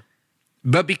 Yeah.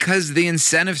 But because the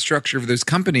incentive structure of those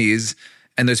companies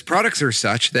and those products are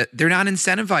such that they're not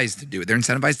incentivized to do it. They're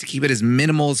incentivized to keep it as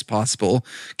minimal as possible,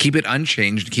 keep it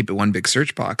unchanged, keep it one big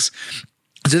search box.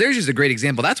 So there's just a great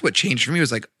example. That's what changed for me. It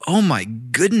was like, oh my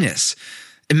goodness.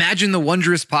 Imagine the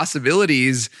wondrous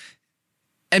possibilities,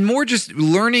 and more just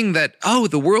learning that, oh,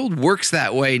 the world works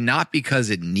that way, not because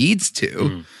it needs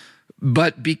to,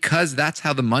 but because that's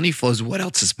how the money flows. What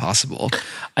else is possible?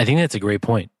 I think that's a great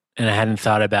point. And I hadn't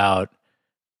thought about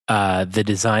the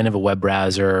design of a web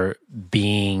browser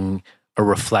being a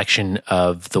reflection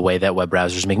of the way that web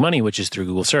browsers make money, which is through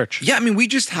Google search. Yeah, I mean, we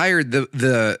just hired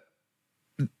the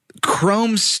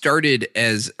Chrome started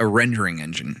as a rendering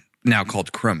engine, now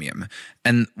called Chromium.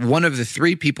 And one of the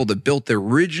three people that built the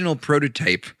original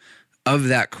prototype of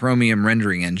that Chromium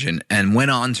rendering engine and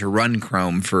went on to run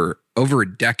Chrome for over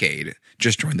a decade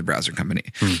just joined the browser company.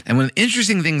 And one of the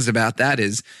interesting things about that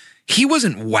is he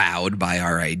wasn't wowed by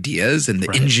our ideas and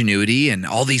the ingenuity and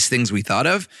all these things we thought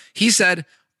of. He said,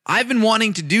 I've been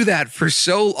wanting to do that for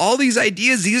all these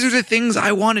ideas. These are the things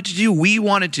I wanted to do. We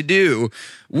wanted to do.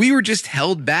 We were just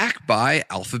held back by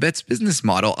Alphabet's business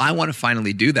model. I want to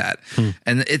finally do that.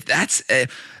 And that's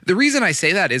the reason I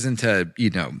say that isn't to,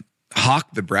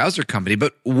 hawk the browser company,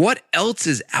 but what else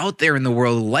is out there in the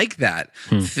world like that?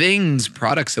 Things,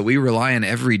 products that we rely on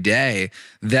every day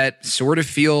that sort of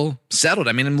feel settled.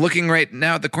 I mean, I'm looking right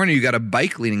now at the corner, you got a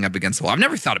bike leaning up against the wall. I've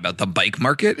never thought about the bike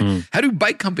market. How do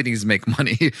bike companies make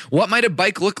money? What might a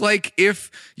bike look like if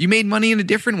you made money in a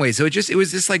different way? So it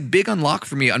was this like big unlock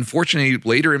for me, unfortunately,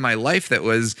 later in my life that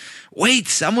was, wait,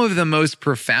 some of the most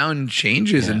profound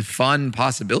changes and fun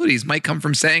possibilities might come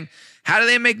from saying, how do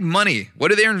they make money? What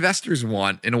do their investors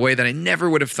want in a way that I never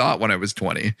would have thought when I was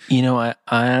 20? I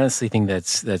honestly think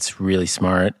that's really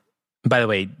smart. By the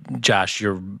way, Josh,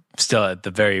 you're still at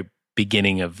the very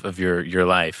beginning of your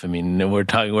life. I mean, we're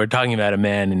talking about a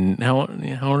man, and how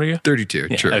old are you? 32.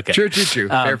 Yeah, true. Okay. True.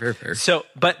 Fair. So,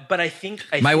 but I think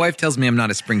my wife tells me I'm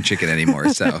not a spring chicken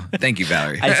anymore. So thank you,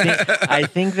 Valerie. I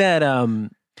think that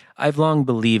I've long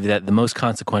believed that the most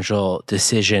consequential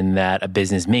decision that a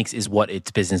business makes is what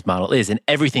its business model is, and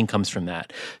everything comes from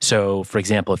that. So, for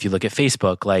example, if you look at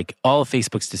Facebook, like all of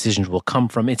Facebook's decisions will come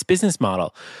from its business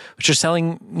model, which are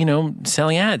selling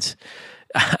ads.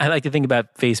 I like to think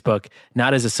about Facebook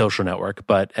not as a social network,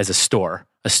 but as a store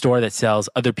that sells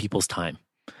other people's time.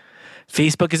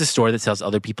 Facebook is a store that sells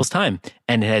other people's time,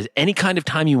 and it has any kind of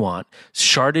time you want,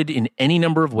 sharded in any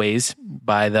number of ways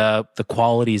by the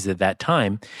qualities of that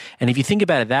time. And if you think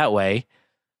about it that way,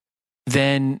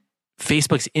 then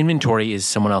Facebook's inventory is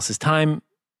someone else's time.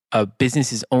 A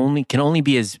business can only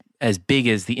be as big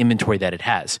as the inventory that it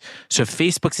has. So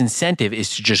Facebook's incentive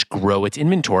is to just grow its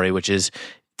inventory, which is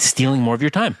stealing more of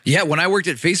your time. Yeah, when I worked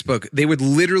at Facebook, they would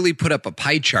literally put up a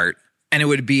pie chart and it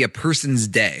would be a person's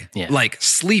day. Yeah. Like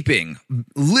sleeping,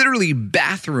 literally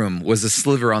bathroom was a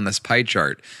sliver on this pie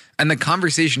chart. And the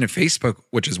conversation at Facebook,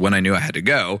 which is when I knew I had to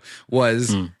go,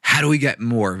 was how do we get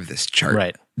more of this chart?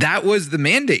 Right. That was the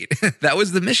mandate. That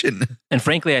was the mission. And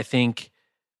frankly, I think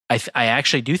I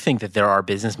actually do think that there are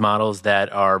business models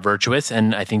that are virtuous,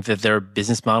 and I think that there are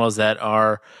business models that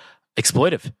are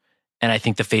exploitive. And I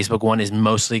think the Facebook one is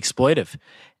mostly exploitive.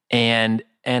 And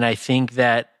I think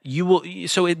that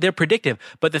they're predictive.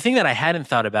 But the thing that I hadn't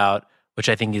thought about, which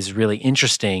I think is really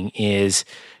interesting, is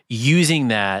using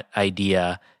that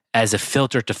idea as a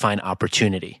filter to find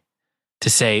opportunity. To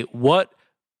say, what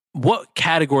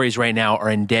categories right now are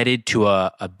indebted to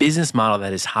a business model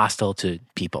that is hostile to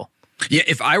people? Yeah,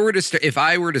 if I were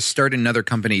to start another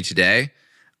company today,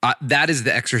 that is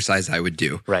the exercise I would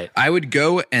do. Right. I would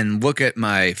go and look at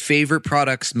my favorite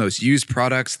products, most used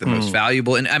products, the most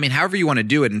valuable, and I mean, however you want to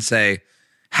do it, and say,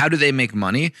 how do they make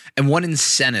money, and what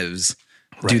incentives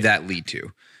do that lead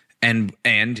to? And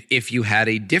if you had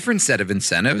a different set of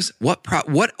incentives, what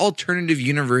alternative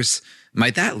universe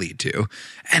might that lead to?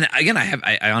 And again,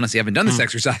 I honestly haven't done this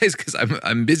exercise because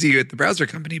I'm busy at the browser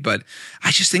company, but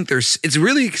I just think it's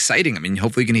really exciting. I mean,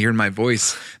 hopefully you can hear in my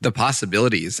voice the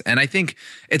possibilities. And I think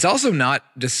it's also not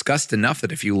discussed enough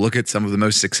that if you look at some of the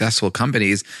most successful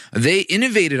companies, they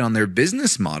innovated on their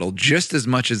business model just as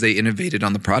much as they innovated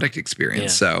on the product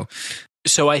experience. Yeah.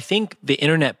 So I think the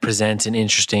internet presents an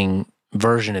interesting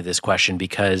version of this question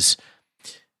because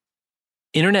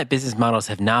internet business models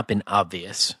have not been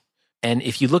obvious. And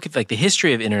if you look at like the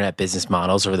history of internet business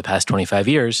models over the past 25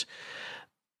 years,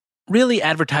 really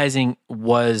advertising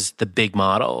was the big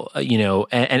model,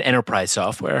 and enterprise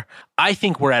software. I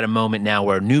think we're at a moment now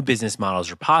where new business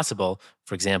models are possible.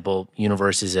 For example,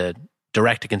 Universe is a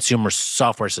direct-to-consumer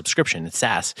software subscription. It's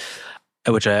SaaS,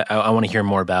 which I want to hear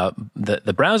more about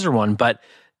the browser one. But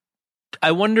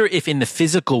I wonder if in the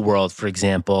physical world, for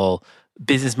example,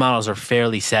 business models are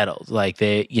fairly settled. Like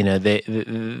they're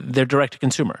direct to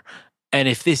consumer. And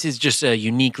if this is just a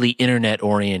uniquely internet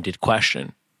oriented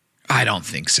question. I don't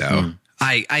think so.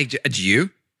 Do you?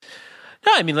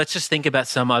 No, I mean, let's think about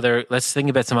some other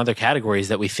categories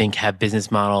that we think have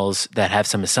business models that have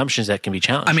some assumptions that can be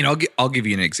challenged. I mean, I'll give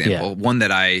you an example. Yeah. One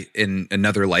that I, in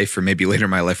another life or maybe later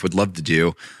in my life, would love to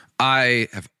do. I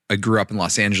grew up in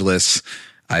Los Angeles.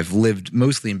 I've lived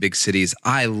mostly in big cities.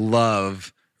 I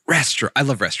love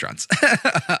restaurants.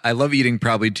 I love eating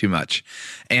probably too much.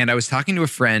 And I was talking to a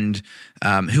friend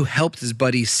who helped his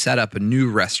buddy set up a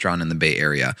new restaurant in the Bay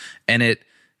Area. And it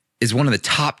is one of the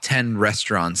top 10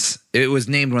 restaurants. It was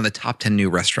named one of the top 10 new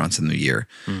restaurants in the year.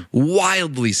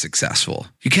 Wildly successful.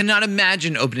 You cannot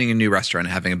imagine opening a new restaurant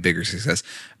and having a bigger success.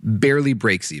 Barely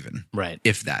breaks even. Right.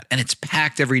 If that. And it's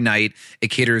packed every night. It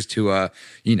caters to a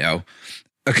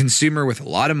consumer with a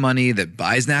lot of money that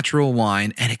buys natural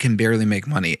wine, and it can barely make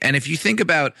money. And if you think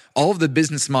about all of the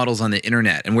business models on the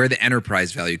internet and where the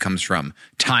enterprise value comes from,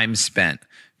 time spent,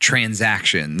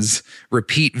 transactions,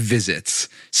 repeat visits,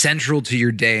 central to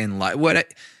your day in life,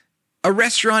 a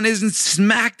restaurant isn't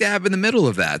smack dab in the middle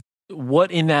of that.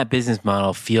 What in that business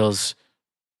model feels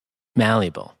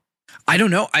malleable? I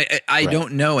don't know. I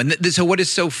don't know. And so what is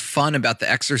so fun about the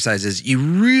exercise is you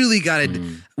really got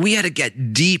to, we had to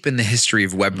get deep in the history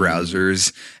of web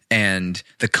browsers and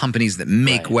the companies that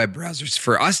make web browsers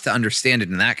for us to understand it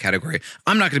in that category.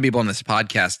 I'm not going to be able on this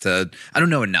podcast I don't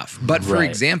know enough. But for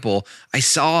example, I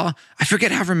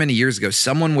forget however many years ago,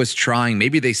 someone was trying,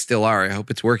 maybe they still are, I hope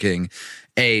it's working,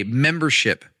 a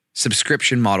membership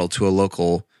subscription model to a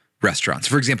local restaurant.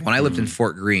 So for example, when I lived in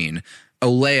Fort Greene,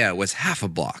 Olea was half a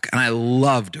block, and I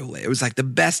loved Olea. It was like the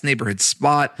best neighborhood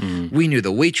spot. We knew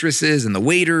the waitresses and the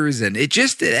waiters, and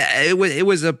it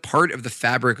was a part of the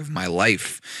fabric of my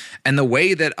life. And the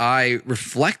way that I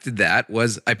reflected that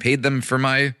was I paid them for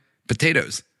my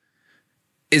potatoes.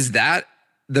 Is that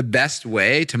the best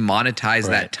way to monetize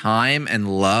that time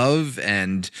and love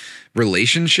and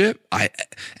relationship.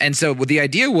 And so what the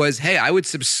idea was, hey, I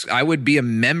would be a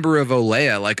member of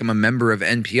Olea, like I'm a member of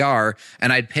NPR,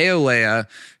 and I'd pay Olea,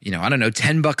 I don't know,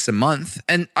 $10 a month,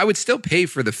 and I would still pay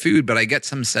for the food, but I get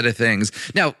some set of things.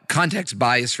 Now, context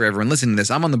bias for everyone listening to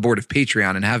this. I'm on the board of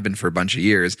Patreon and have been for a bunch of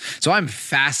years. So I'm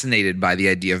fascinated by the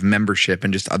idea of membership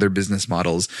and just other business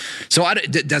models. So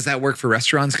does that work for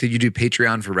restaurants? Could you do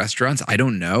Patreon for restaurants? I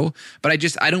don't know, but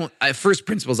first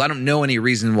principles, I don't know any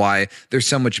reason why there's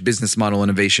so much business model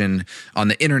innovation on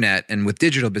the internet and with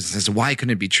digital businesses. Why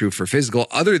couldn't it be true for physical?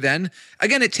 Other than,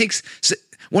 again, it takes...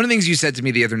 One of the things you said to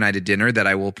me the other night at dinner that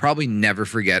I will probably never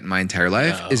forget in my entire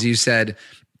life is you said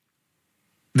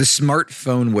the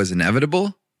smartphone was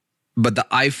inevitable, but the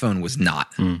iPhone was not.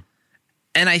 And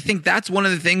I think that's one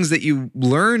of the things that you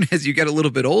learn as you get a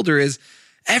little bit older is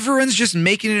everyone's just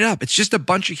making it up. It's just a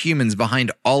bunch of humans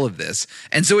behind all of this.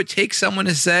 And so it takes someone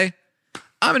to say,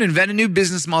 I'm going to invent a new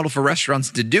business model for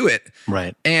restaurants to do it.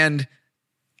 Right. And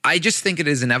I just think it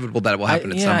is inevitable that it will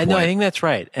happen at some point. No, I think that's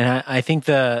right. And I think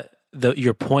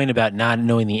your point about not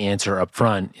knowing the answer up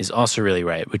front is also really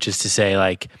right, which is to say,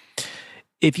 like,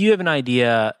 if you have an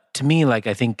idea, to me, like,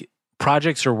 I think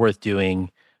projects are worth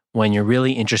doing when you're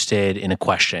really interested in a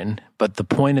question, but the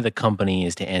point of the company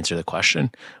is to answer the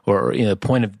question, or the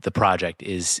point of the project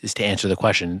is to answer the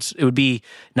questions. It would be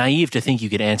naive to think you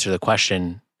could answer the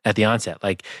question at the onset.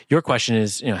 Like, your question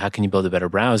is, how can you build a better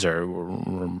browser,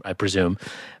 I presume,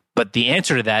 but the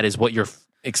answer to that is what you're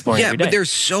exploring every day. But there's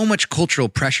so much cultural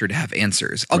pressure to have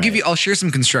answers. I'll share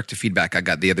some constructive feedback I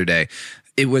got the other day.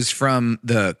 It was from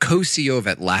the co-CEO of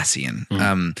Atlassian.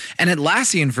 And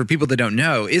Atlassian, for people that don't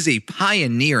know, is a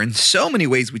pioneer in so many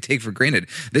ways we take for granted.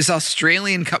 This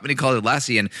Australian company called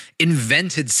Atlassian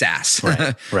invented SaaS.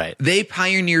 Right. They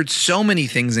pioneered so many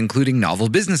things, including novel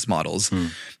business models.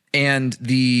 And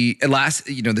the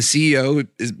CEO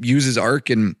uses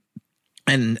Arc and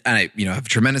I have a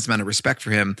tremendous amount of respect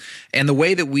for him. And the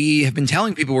way that we have been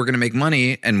telling people we're going to make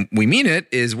money, and we mean it,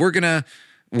 is we're going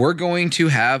to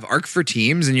have Arc for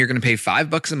Teams, and you're going to pay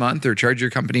 $5 a month or charge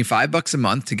your company $5 a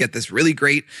month to get this really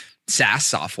great SaaS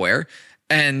software.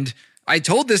 And I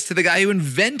told this to the guy who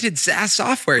invented SaaS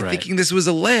software, thinking this was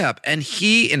a layup. And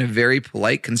he, in a very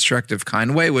polite, constructive,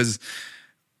 kind way,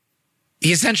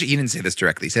 he didn't say this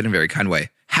directly, he said in a very kind way,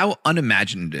 how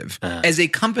unimaginative. As a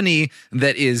company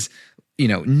that is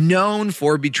known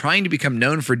for trying to become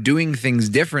known for doing things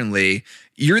differently,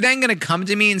 you're then going to come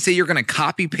to me and say you're going to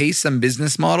copy paste some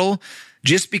business model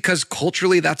just because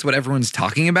culturally that's what everyone's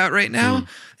talking about right now.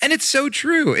 And it's so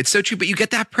true. It's so true. But you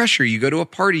get that pressure. You go to a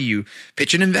party, you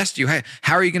pitch an investor.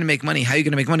 How are you going to make money? How are you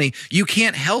going to make money? You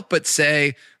can't help but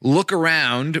say, look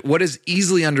around. What is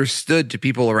easily understood to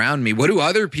people around me? What do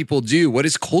other people do? What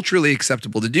is culturally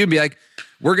acceptable to do? And be like,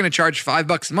 we're going to charge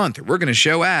 $5 a month, or we're going to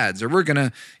show ads, or we're going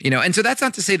to, and so that's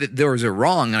not to say that those are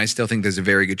wrong. And I still think there's a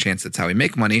very good chance that's how we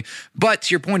make money. But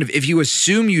to your point of, if you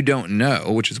assume you don't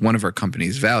know, which is one of our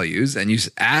company's values, and you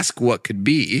ask what could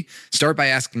be, start by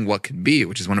asking what could be,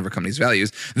 which is one of our company's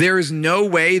values. There is no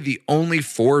way the only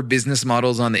 4 business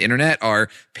models on the internet are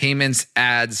payments,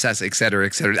 ads, SaaS, et cetera,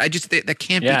 et cetera. That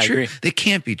can't be true. They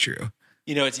can't be true.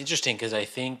 It's interesting because I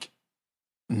think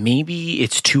maybe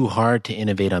it's too hard to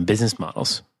innovate on business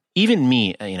models. Even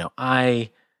me, I've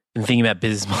been thinking about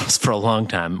business models for a long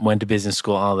time, went to business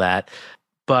school, all that.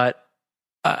 But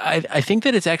I think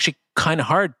that it's actually kind of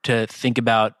hard to think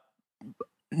about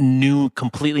new,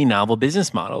 completely novel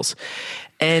business models.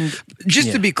 And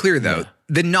just to be clear, though,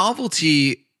 the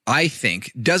novelty, I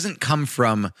think, doesn't come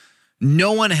from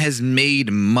no one has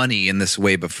made money in this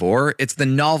way before. It's the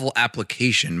novel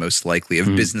application, most likely, of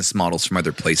business models from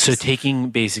other places. So taking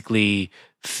basically,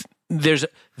 there is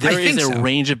a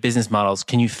range of business models.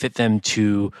 Can you fit them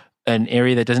to an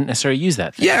area that doesn't necessarily use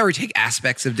that thing? Yeah, or take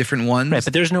aspects of different ones. Right,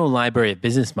 but there's no library of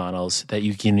business models that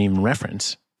you can even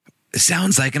reference. It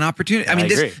sounds like an opportunity. I mean,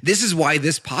 this is why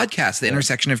this podcast, the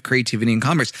intersection of creativity and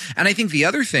commerce. And I think the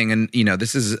other thing, and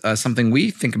this is something we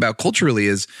think about culturally,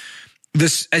 is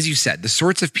this, as you said, the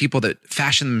sorts of people that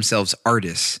fashion themselves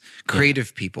artists,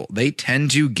 creative people, they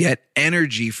tend to get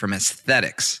energy from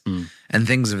aesthetics and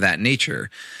things of that nature.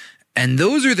 And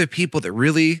those are the people that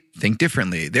really think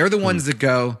differently. They're the ones that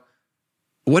go,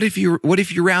 what if you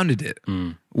rounded it?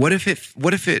 What if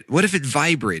it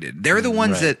vibrated? They're the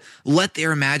ones that let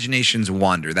their imaginations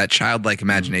wander, that childlike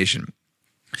imagination.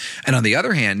 And on the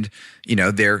other hand,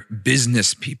 they're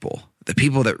business people, the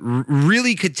people that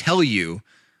really could tell you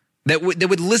that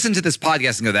would listen to this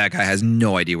podcast and go, that guy has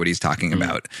no idea what he's talking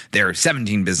about. There are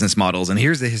 17 business models, and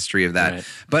here's the history of that. Right.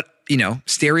 But,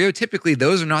 stereotypically,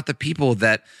 those are not the people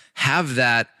that have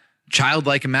that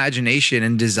childlike imagination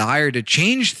and desire to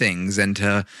change things and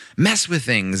to mess with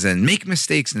things and make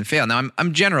mistakes and fail. Now,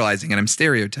 I'm generalizing and I'm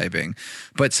stereotyping,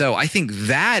 but so I think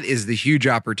that is the huge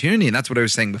opportunity, and that's what I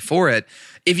was saying before it.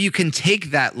 If you can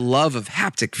take that love of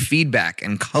haptic feedback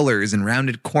and colors and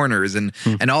rounded corners and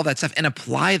all that stuff and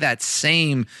apply that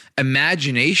same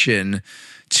imagination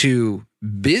to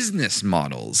business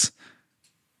models,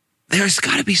 there's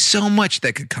got to be so much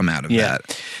that could come out of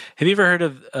that. Have you ever heard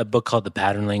of a book called The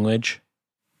Pattern Language?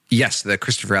 Yes, the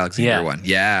Christopher Alexander one.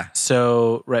 Yeah.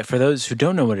 So, right, for those who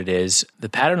don't know what it is, The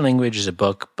Pattern Language is a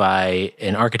book by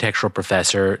an architectural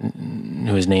professor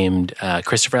who is named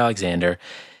Christopher Alexander.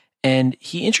 And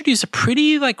he introduced a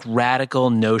pretty radical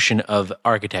notion of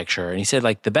architecture. And he said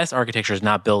the best architecture is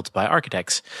not built by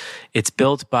architects. It's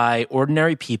built by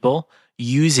ordinary people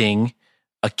using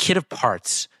a kit of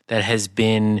parts that has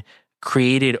been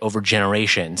created over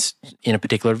generations in a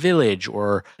particular village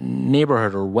or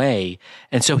neighborhood or way.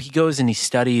 And so he goes and he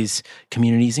studies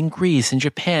communities in Greece and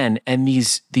Japan and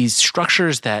these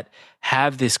structures that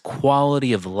have this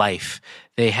quality of life.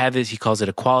 They have this, he calls it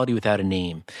a quality without a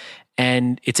name.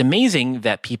 And it's amazing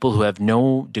that people who have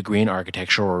no degree in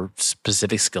architecture or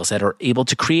specific skill set are able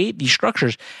to create these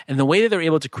structures. And the way that they're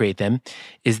able to create them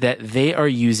is that they are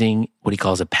using what he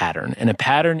calls a pattern. And a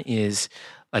pattern is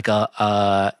like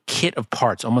a kit of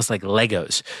parts, almost like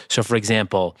Legos. So for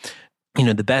example,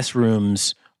 the best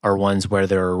rooms are ones where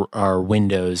there are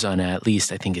windows on at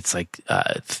least, I think it's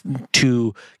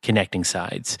two connecting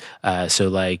sides.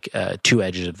 So two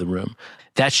edges of the room.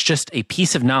 That's just a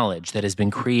piece of knowledge that has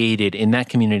been created in that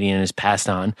community and is passed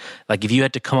on. Like if you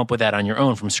had to come up with that on your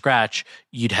own from scratch,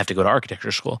 you'd have to go to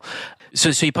architecture school.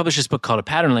 So he published this book called A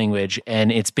Pattern Language,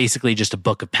 and it's basically just a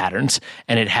book of patterns.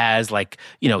 And it has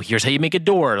here's how you make a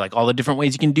door, all the different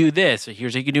ways you can do this. Or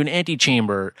here's how you can do an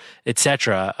antechamber,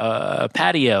 etc., a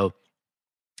patio.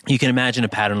 You can imagine a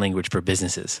pattern language for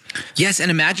businesses. Yes,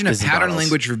 and imagine a pattern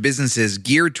language for businesses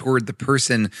geared toward the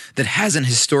person that hasn't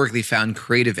historically found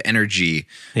creative energy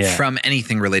from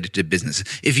anything related to business.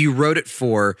 If you wrote it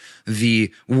for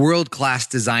the world-class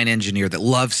design engineer that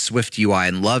loves Swift UI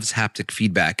and loves haptic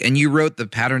feedback, and you wrote the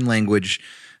pattern language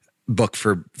book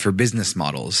for business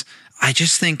models, I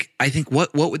think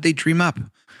what would they dream up?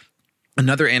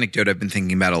 Another anecdote I've been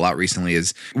thinking about a lot recently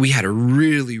is we had a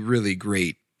really, really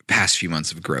great past few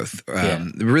months of growth,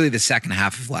 really the second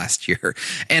half of last year.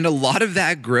 And a lot of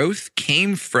that growth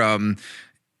came from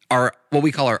what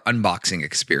we call our unboxing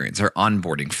experience, our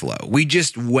onboarding flow. We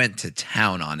just went to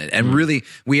town on it. And really,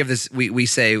 we have this, we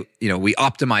say, we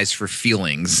optimize for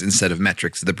feelings instead of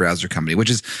metrics at the browser company, which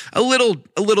is a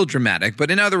little dramatic.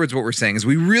 But in other words, what we're saying is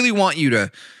we really want you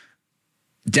to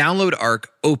download Arc,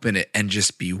 open it, and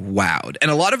just be wowed. And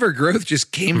a lot of our growth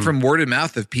just came from word of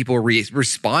mouth of people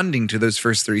responding to those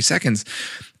first 30 seconds.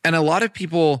 And a lot of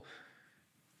people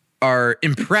are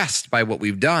impressed by what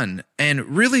we've done. And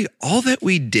really, all that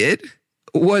we did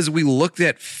was we looked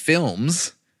at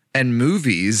films and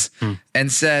movies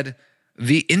and said,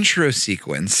 the intro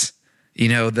sequence,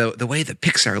 the way the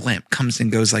Pixar lamp comes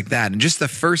and goes like that. And just the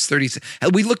first 30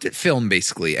 seconds, we looked at film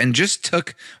basically and just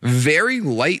took very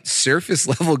light surface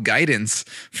level guidance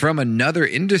from another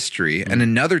industry and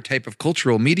another type of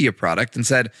cultural media product and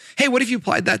said, hey, what if you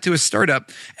applied that to a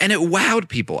startup? And it wowed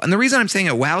people. And the reason I'm saying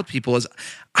it wowed people is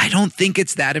I don't think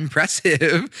it's that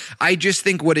impressive. I just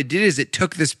think what it did is it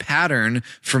took this pattern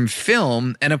from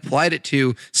film and applied it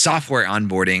to software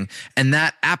onboarding. And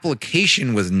that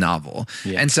application was novel.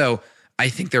 Yeah. And so I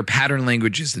think there are pattern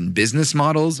languages and business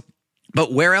models,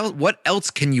 but what else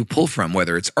can you pull from?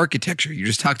 Whether it's architecture, you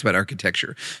just talked about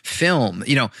architecture, film,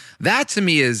 that to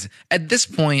me is at this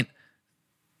point,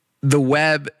 the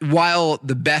web, while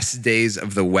the best days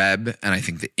of the web and I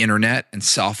think the internet and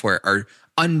software are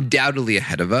undoubtedly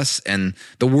ahead of us, and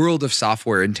the world of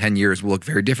software in 10 years will look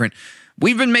very different.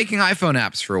 We've been making iPhone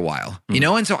apps for a while,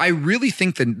 and so I really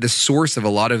think that the source of a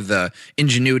lot of the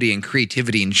ingenuity and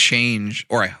creativity and change,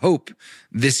 or I hope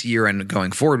this year and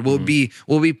going forward, will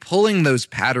be pulling those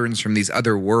patterns from these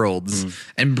other worlds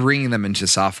and bringing them into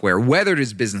software, whether it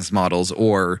is business models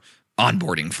or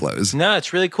onboarding flows. No,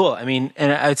 it's really cool. I mean,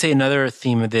 and I would say another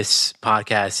theme of this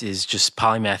podcast is just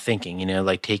polymath thinking,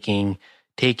 like taking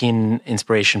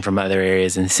inspiration from other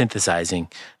areas and synthesizing.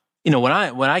 What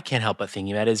I can't help but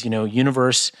thinking about is,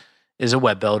 Universe is a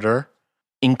web builder.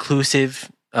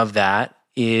 Inclusive of that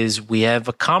is we have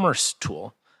a commerce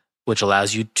tool, which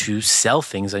allows you to sell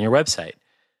things on your website.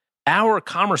 Our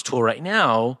commerce tool right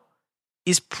now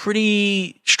is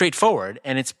pretty straightforward,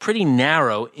 and it's pretty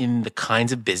narrow in the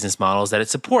kinds of business models that it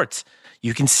supports.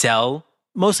 You can sell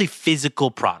mostly physical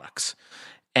products,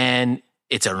 and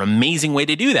it's an amazing way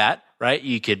to do that, right?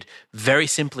 You could very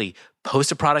simply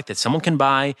post a product that someone can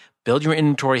buy, build your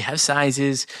inventory, have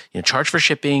sizes, charge for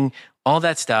shipping, all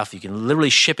that stuff. You can literally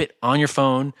ship it on your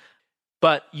phone.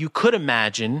 But you could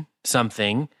imagine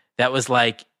something that was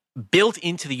like built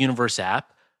into the Universe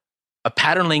app, a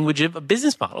pattern language of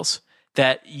business models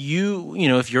that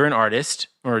if you're an artist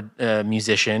or a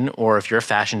musician, or if you're a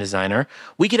fashion designer,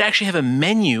 we could actually have a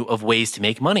menu of ways to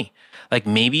make money. Like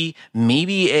maybe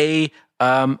a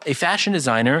fashion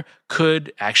designer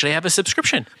could actually have a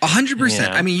subscription.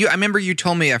 100%. I mean, I remember you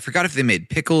told me, I forgot if they made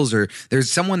pickles or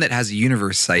there's someone that has a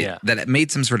Universe site that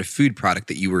made some sort of food product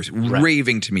that you were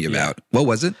raving to me about. What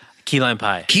was it? Key lime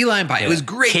pie. Key lime pie. It was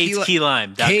great.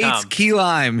 KatesKeyLime.com. Kate's Key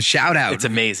Lime. Shout out. It's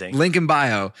amazing. Link in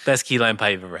bio. Best key lime pie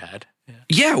you've ever had.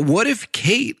 Yeah. What if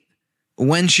Kate,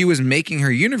 when she was making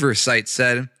her Universe site,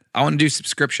 said, I want to do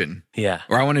subscription. Yeah.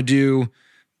 Or I want to do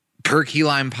per key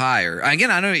lime pie. Or again,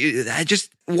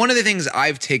 one of the things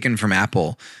I've taken from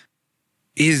Apple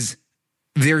is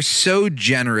they're so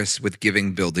generous with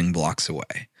giving building blocks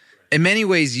away. In many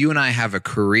ways, you and I have a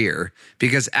career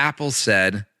because Apple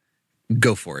said,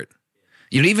 go for it.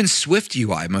 Even Swift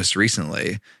UI most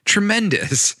recently,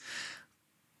 tremendous.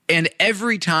 And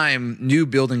every time new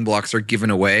building blocks are given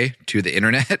away to the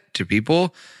internet, to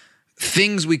people,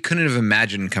 things we couldn't have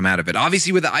imagined come out of it.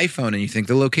 Obviously with the iPhone, and you think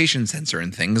the location sensor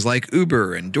and things like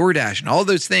Uber and DoorDash and all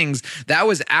those things, that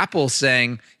was Apple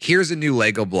saying, here's a new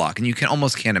Lego block. And you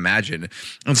almost can't imagine.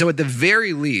 And so at the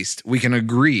very least, we can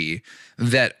agree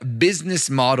that business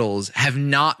models have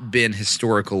not been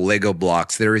historical Lego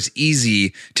blocks that are as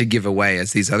easy to give away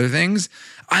as these other things.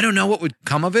 I don't know what would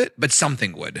come of it, but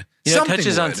something would. It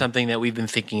touches on something that we've been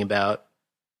thinking about.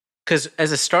 Because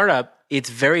as a startup, it's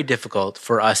very difficult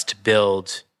for us to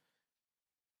build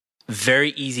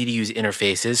very easy to use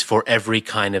interfaces for every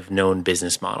kind of known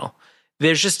business model.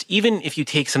 There's just, even if you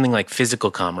take something like physical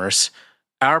commerce,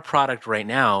 our product right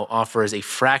now offers a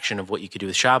fraction of what you could do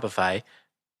with Shopify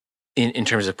in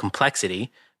terms of complexity,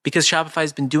 because Shopify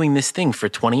has been doing this thing for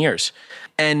 20 years.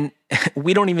 And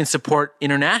we don't even support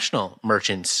international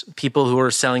merchants, people who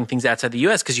are selling things outside the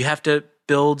US, because you have to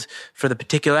build for the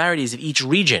particularities of each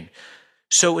region.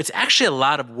 So it's actually a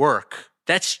lot of work.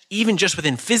 That's even just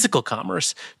within physical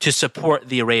commerce to support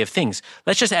the array of things.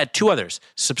 Let's just add two others: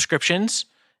 subscriptions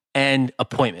and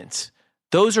appointments.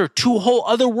 Those are two whole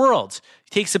other worlds. You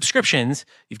take subscriptions,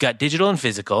 you've got digital and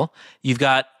physical. You've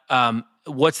got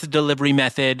what's the delivery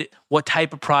method? What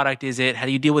type of product is it? How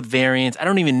do you deal with variants? I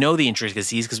don't even know the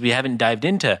intricacies because we haven't dived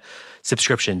into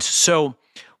subscriptions. So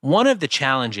one of the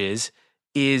challenges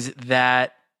is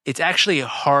that it's actually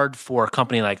hard for a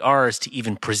company like ours to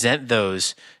even present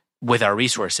those with our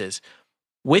resources.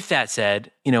 With that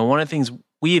said, one of the things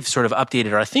we've sort of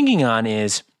updated our thinking on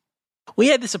is we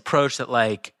had this approach that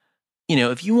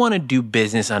if you want to do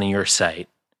business on your site,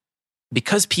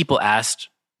 because people asked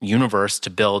Universe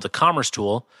to build a commerce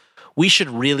tool, we should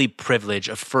really privilege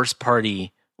a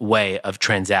first-party way of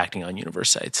transacting on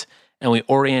Universe sites. And we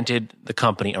oriented the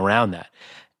company around that.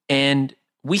 And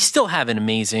we still have an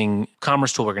amazing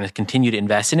commerce tool. We're going to continue to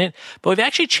invest in it. But we've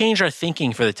actually changed our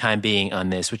thinking for the time being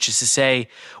on this, which is to say,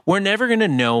 we're never going to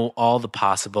know all the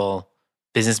possible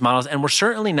business models. And we're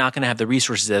certainly not going to have the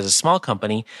resources as a small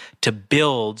company to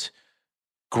build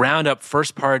ground-up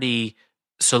first-party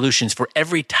solutions for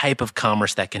every type of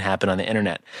commerce that can happen on the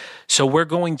internet. So we're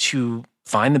going to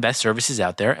find the best services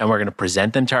out there, and we're going to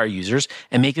present them to our users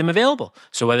and make them available.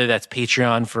 So whether that's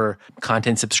Patreon for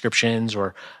content subscriptions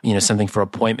or something for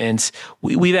appointments,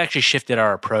 we've actually shifted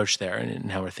our approach there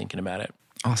and how we're thinking about it.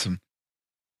 Awesome.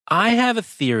 I have a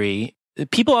theory.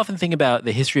 People often think about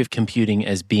the history of computing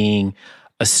as being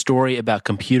a story about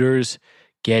computers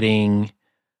getting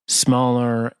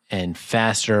smaller and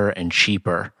faster and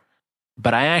cheaper.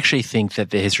 But I actually think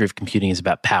that the history of computing is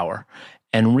about power,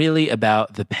 and really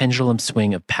about the pendulum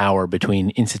swing of power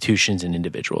between institutions and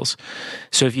individuals.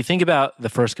 So if you think about the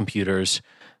first computers,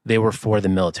 they were for the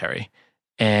military,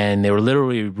 and they were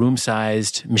literally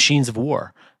room-sized machines of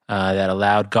war that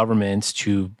allowed governments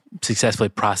to successfully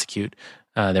prosecute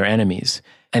their enemies.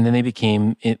 And then they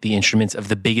became the instruments of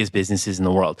the biggest businesses in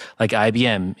the world. Like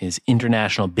IBM is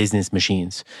International Business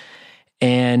Machines.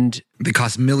 And they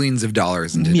cost millions of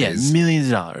dollars in today's. Yeah, millions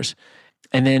of dollars.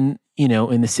 And then, in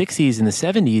the 60s and the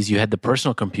 70s, you had the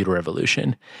personal computer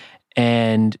revolution.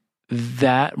 And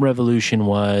that revolution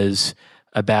was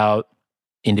about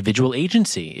individual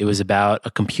agency. It was about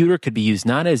a computer could be used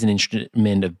not as an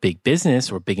instrument of big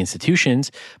business or big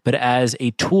institutions, but as a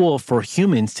tool for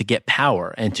humans to get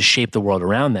power and to shape the world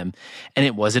around them. And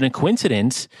it wasn't a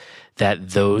coincidence that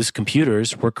those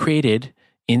computers were created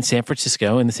in San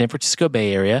Francisco, in the San Francisco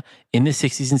Bay Area, in the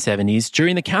 60s and 70s,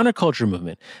 during the counterculture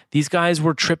movement. These guys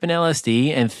were tripping LSD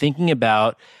and thinking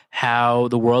about how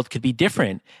the world could be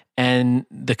different. And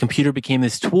the computer became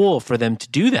this tool for them to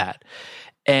do that.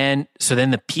 And so then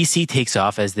the PC takes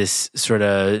off as this sort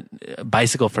of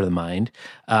bicycle for the mind,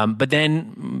 but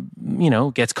then,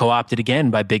 gets co-opted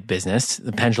again by big business.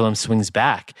 The pendulum swings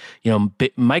back,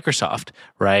 Microsoft,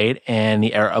 right? And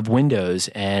the era of Windows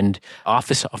and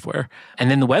Office software.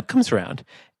 And then the web comes around.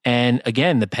 And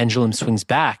again, the pendulum swings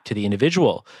back to the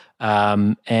individual.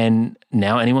 And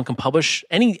now anyone can publish,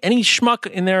 any schmuck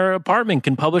in their apartment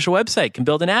can publish a website, can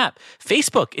build an app.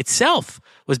 Facebook itself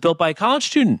was built by a college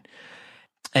student.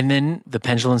 And then the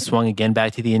pendulum swung again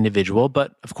back to the individual.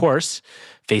 But of course,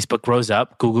 Facebook grows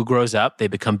up, Google grows up, they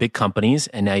become big companies,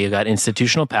 and now you got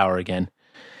institutional power again.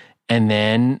 And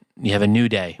then you have a new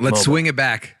day. Let's mobile. swing it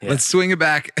back. Yeah. Let's swing it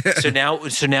back.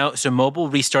 So mobile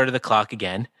restarted the clock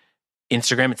again.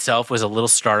 Instagram itself was a little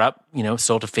startup,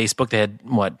 sold to Facebook. They had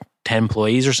 10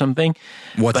 employees or something.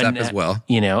 WhatsApp as well.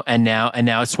 And now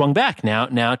it's swung back.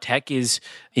 Now tech is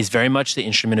very much the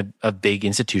instrument of big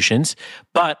institutions.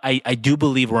 But I do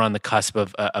believe we're on the cusp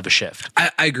of a shift.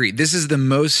 I agree. This is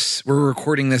we're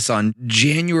recording this on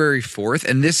January 4th,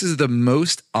 and this is the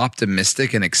most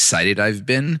optimistic and excited I've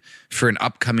been for an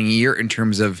upcoming year in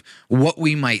terms of what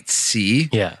we might see.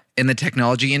 Yeah. In the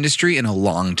technology industry in a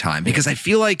long time, because I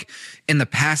feel like in the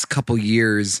past couple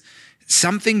years,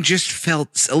 something just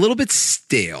felt a little bit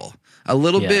stale, a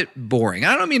little bit boring.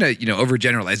 I don't mean to,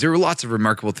 overgeneralize. There were lots of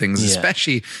remarkable things,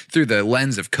 especially through the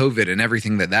lens of COVID and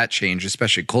everything that changed,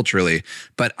 especially culturally.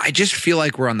 But I just feel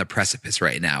like we're on the precipice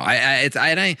right now. I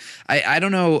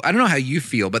don't know how you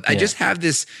feel, but I just have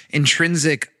this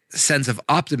intrinsic sense of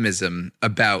optimism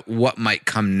about what might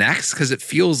come next, because it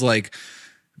feels like,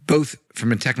 both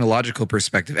from a technological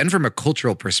perspective and from a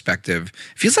cultural perspective,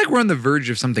 it feels like we're on the verge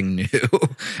of something new.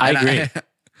 I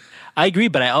agree,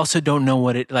 but I also don't know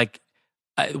what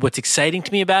what's exciting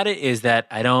to me about it is that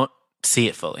I don't see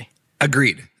it fully.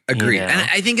 Agreed. And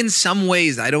I think in some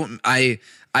ways I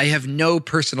have no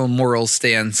personal moral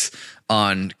stance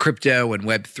on crypto and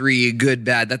Web3, good,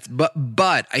 bad.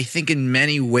 But I think in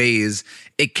many ways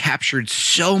it captured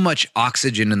so much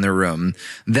oxygen in the room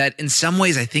that in some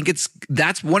ways I think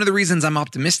that's one of the reasons I'm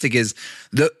optimistic is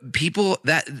the people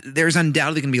that there's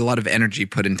undoubtedly going to be a lot of energy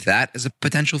put into that as a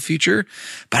potential future.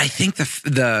 But I think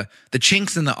the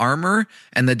chinks in the armor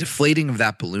and the deflating of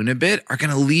that balloon a bit are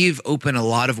going to leave open a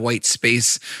lot of white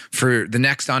space for the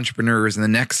next entrepreneurs and the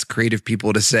next creative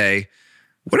people to say,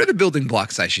 what are the building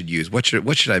blocks I should use? What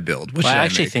should I build? I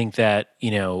actually think that,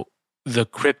 the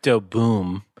crypto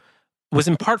boom was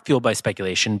in part fueled by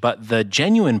speculation, but the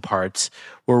genuine parts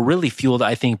were really fueled,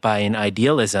 I think, by an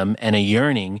idealism and a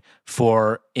yearning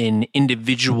for an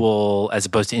individual as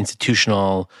opposed to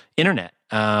institutional internet.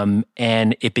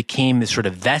 And it became this sort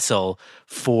of vessel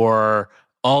for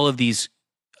all of these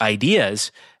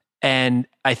ideas. And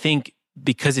I think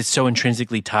because it's so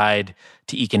intrinsically tied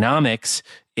to economics,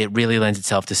 it really lends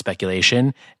itself to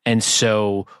speculation. And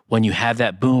so when you have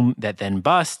that boom that then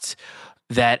busts,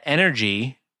 that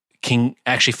energy can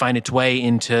actually find its way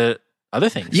into other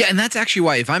things. Yeah, and that's actually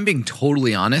why, if I'm being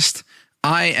totally honest,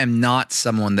 I am not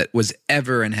someone that was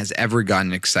ever and has ever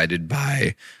gotten excited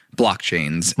by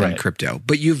blockchains and crypto.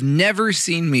 But you've never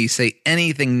seen me say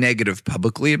anything negative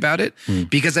publicly about it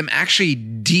because I'm actually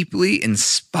deeply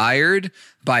inspired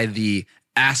by the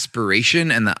aspiration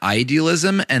and the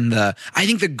idealism and I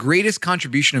think the greatest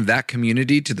contribution of that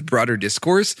community to the broader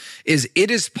discourse is it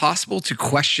is possible to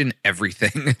question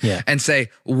everything and say,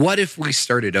 what if we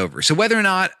started over? So whether or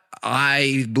not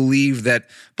I believe that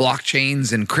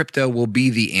blockchains and crypto will be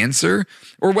the answer,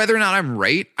 or whether or not I'm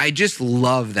right, I just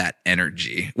love that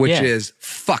energy, which is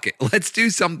fuck it. Let's do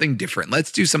something different.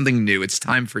 Let's do something new. It's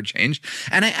time for change.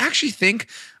 And I actually think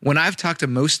when I've talked to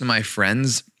most of my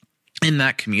friends in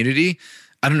that community,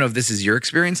 I don't know if this is your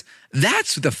experience,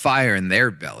 that's the fire in their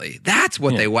belly. That's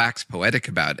what they wax poetic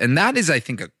about. And that is, I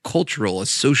think, a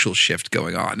social shift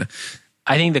going on.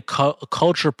 I think the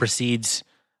culture precedes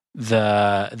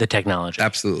the technology.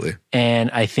 Absolutely. And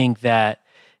I think that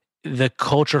the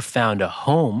culture found a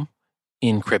home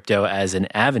in crypto as an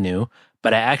avenue,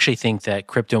 but I actually think that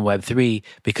crypto and Web3,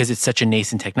 because it's such a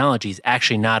nascent technology, is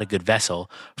actually not a good vessel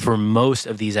for most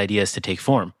of these ideas to take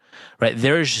form. Right?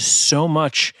 There is just so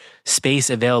much space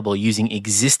available using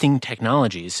existing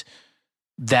technologies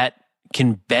that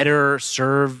can better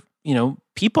serve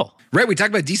people. Right. We talk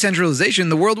about decentralization,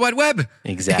 the World Wide Web.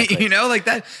 Exactly. Like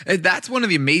that's one of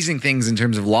the amazing things in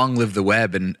terms of long live the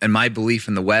web. And my belief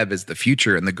in the web as the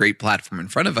future and the great platform in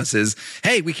front of us is,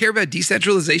 hey, we care about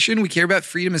decentralization. We care about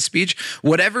freedom of speech.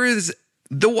 Whatever is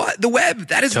the web,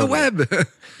 that is totally. The web.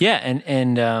 Yeah.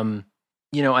 And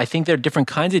I think there are different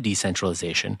kinds of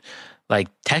decentralization. Like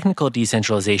technical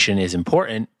decentralization is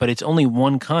important, but it's only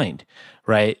one kind,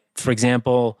 right? For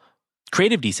example,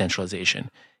 creative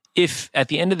decentralization. If at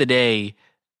the end of the day,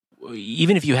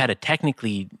 even if you had a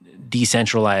technically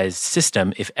decentralized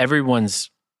system, if everyone's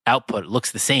output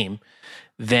looks the same,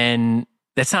 then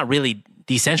that's not really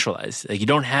decentralized. Like you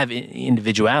don't have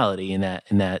individuality in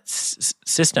that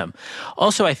system.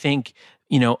 Also, I think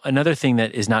another thing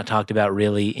that is not talked about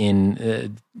really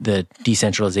in the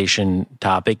decentralization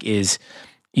topic is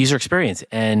user experience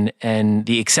and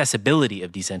the accessibility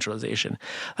of decentralization.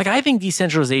 Like I think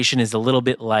decentralization is a little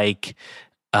bit like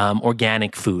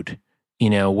organic food,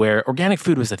 where organic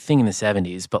food was a thing in the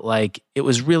 70s, but like it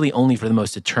was really only for the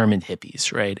most determined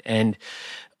hippies, right? And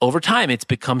over time, it's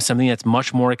become something that's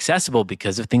much more accessible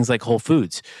because of things like Whole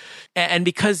Foods and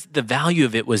because the value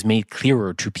of it was made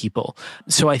clearer to people.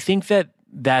 So I think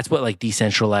that's what like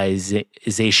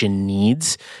decentralization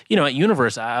needs. At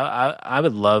Universe, I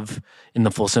would love in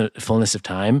the fullness of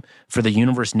time for the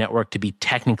Universe network to be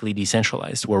technically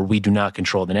decentralized, where we do not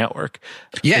control the network.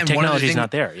 Yeah, the technology is not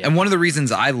there. Yeah. And one of the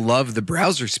reasons I love the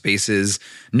browser space is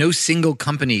no single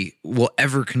company will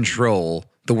ever control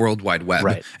the World Wide Web,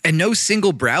 right. And no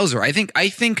single browser. I think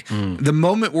the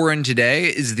moment we're in today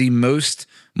is the most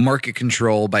market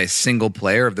control by a single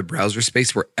player of the browser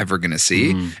space we're ever going to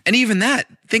see. And even that,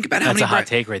 think about how many. That's a hot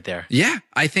take right there. Yeah,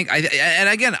 I think,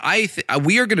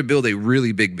 we are going to build a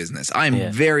really big business.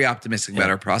 I'm very optimistic about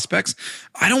our prospects.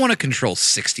 I don't want to control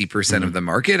 60% of the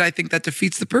market. I think that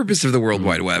defeats the purpose of the World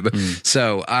Wide Web.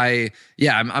 So I'm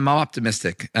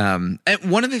optimistic. And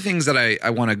one of the things that I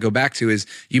want to go back to is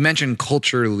you mentioned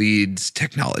culture leads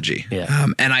technology. Yeah.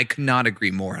 And I could not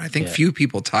agree more. And I think few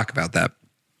people talk about that.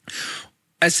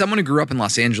 As someone who grew up in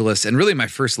Los Angeles, and really my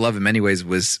first love in many ways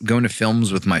was going to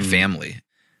films with my family.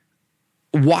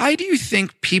 Why do you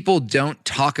think people don't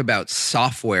talk about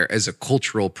software as a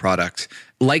cultural product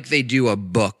like they do a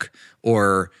book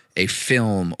or a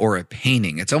film or a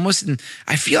painting? It's almost,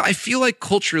 I feel like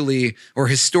culturally or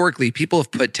historically, people have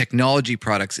put technology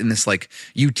products in this like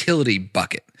utility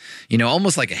bucket,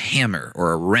 almost like a hammer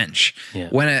or a wrench. Yeah.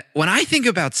 When I think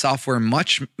about software,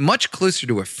 much closer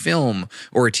to a film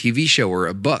or a TV show or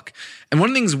a book. And one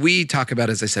of the things we talk about,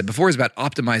 as I said before, is about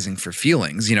optimizing for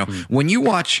feelings. When you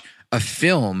watch a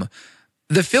film,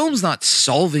 the film's not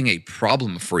solving a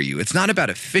problem for you. It's not about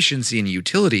efficiency and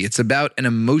utility. It's about an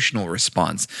emotional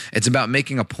response. It's about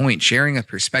making a point, sharing a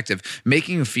perspective,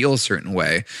 making you feel a certain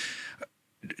way.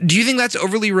 Do you think that's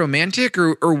overly romantic,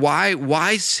 or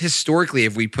why historically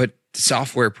have we put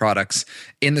software products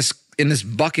in this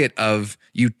bucket of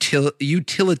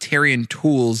utilitarian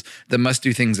tools that must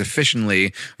do things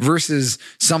efficiently versus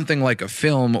something like a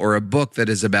film or a book that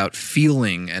is about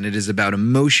feeling and it is about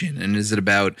emotion and is it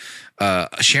about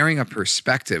sharing a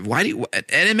perspective? And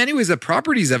in many ways, the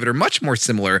properties of it are much more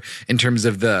similar in terms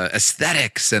of the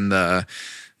aesthetics and the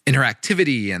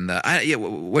interactivity and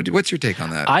what's your take on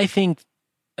that? I think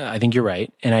you're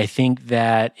right. And I think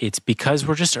that it's because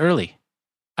we're just early.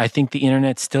 I think the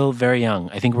internet's still very young.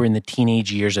 I think we're in the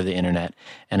teenage years of the internet.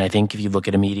 And I think if you look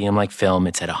at a medium like film,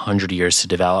 it's had 100 years to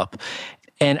develop.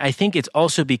 And I think it's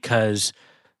also because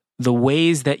the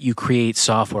ways that you create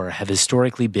software have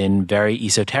historically been very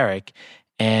esoteric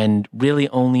and really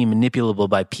only manipulable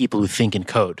by people who think in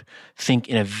code, think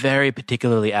in a very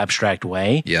particularly abstract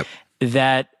way. Yep.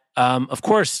 That, of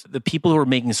course, the people who are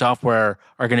making software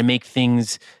are going to make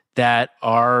things that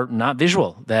are not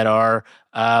visual, that are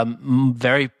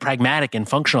very pragmatic and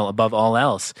functional above all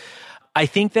else. I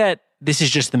think that this is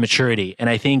just the maturity. And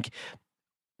I think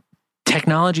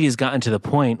technology has gotten to the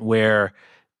point where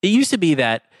it used to be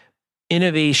that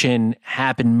innovation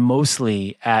happened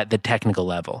mostly at the technical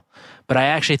level. But I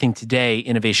actually think today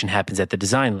innovation happens at the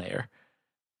design layer.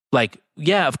 Like,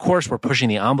 yeah, of course, we're pushing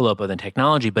the envelope of the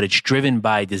technology, but it's driven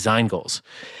by design goals.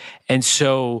 And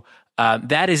so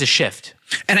that is a shift.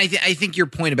 And I think your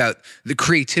point about the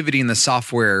creativity in the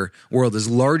software world has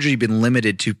largely been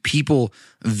limited to people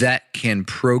that can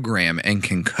program and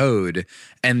can code.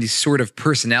 And the sort of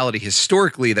personality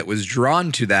historically that was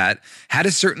drawn to that had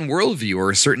a certain worldview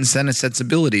or a certain set of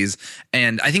sensibilities.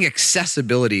 And I think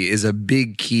accessibility is a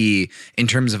big key in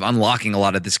terms of unlocking a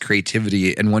lot of this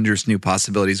creativity and wondrous new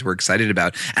possibilities we're excited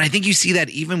about. And I think you see that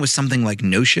even with something like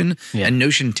Notion and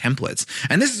Notion templates.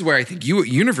 And this is where I think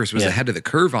Universe was ahead of the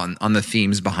curve on the theme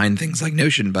teams behind things like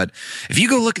Notion. But if you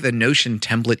go look at the Notion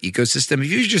template ecosystem, if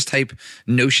you just type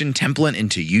Notion template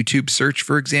into YouTube search,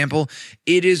 for example,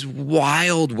 it is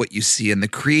wild what you see and the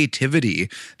creativity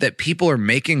that people are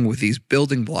making with these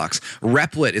building blocks.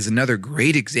 Replit is another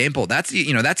great example. That's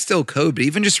still code, but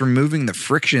even just removing the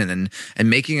friction and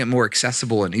making it more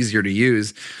accessible and easier to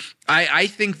use. I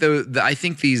think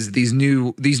these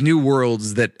new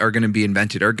worlds that are going to be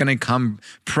invented are going to come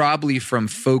probably from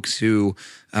folks who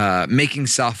making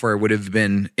software would have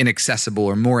been inaccessible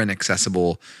or more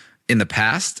inaccessible in the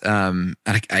past.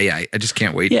 I just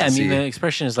can't wait. Yeah, to see. the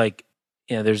expression is like,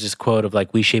 there's this quote of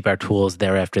like, we shape our tools,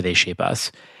 thereafter they shape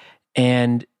us,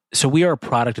 and so we are a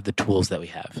product of the tools that we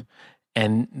have.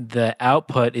 And the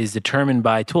output is determined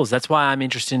by tools. That's why I'm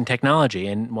interested in technology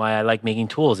and why I like making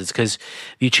tools. It's because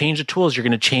if you change the tools, you're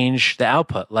going to change the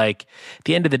output. Like at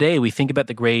the end of the day, we think about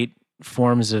the great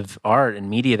forms of art and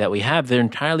media that we have. They're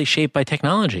entirely shaped by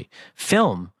technology.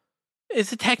 Film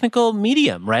is a technical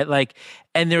medium, right? Like,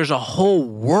 and there's a whole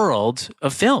world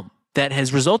of film that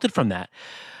has resulted from that.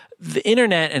 The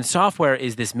internet and software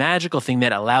is this magical thing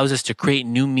that allows us to create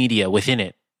new media within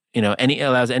it.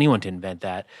 Allows anyone to invent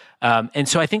that. And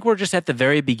so I think we're just at the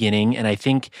very beginning. And I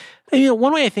think,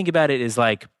 one way I think about it is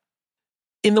like,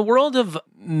 in the world of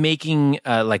making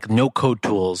like no code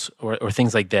tools or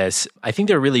things like this, I think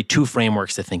there are really two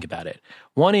frameworks to think about it.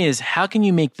 One is, how can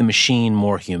you make the machine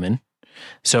more human?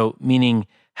 So meaning,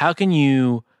 how can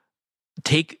you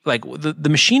take, like, the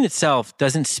machine itself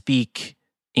doesn't speak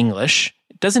English.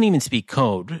 Doesn't even speak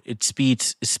code. It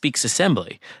speaks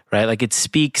assembly, right? Like it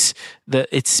speaks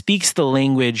the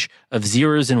language of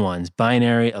zeros and ones,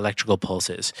 binary electrical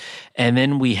pulses. And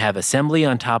then we have assembly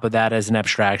on top of that as an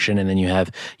abstraction. And then you have,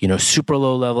 super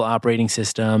low level operating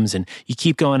systems. And you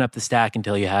keep going up the stack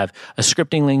until you have a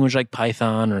scripting language like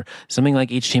Python or something like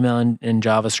HTML and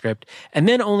JavaScript. And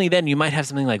then only then you might have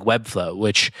something like Webflow,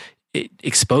 which it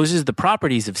exposes the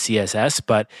properties of CSS,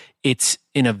 but it's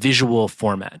in a visual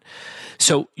format.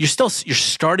 So you're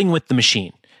starting with the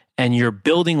machine and you're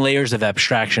building layers of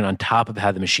abstraction on top of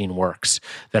how the machine works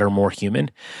that are more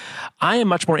human. I am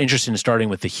much more interested in starting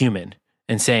with the human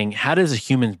and saying, how does a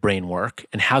human's brain work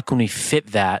and how can we fit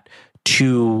that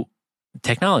to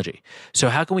technology? So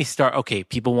how can we start, okay,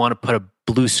 people want to put a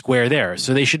blue square there,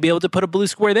 so they should be able to put a blue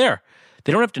square there.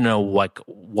 They don't have to know what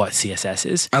CSS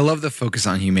is. I love the focus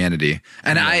on humanity.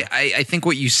 And yeah. I think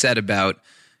what you said about,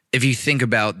 if you think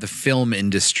about the film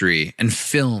industry and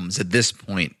films at this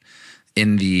point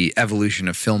in the evolution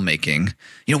of filmmaking,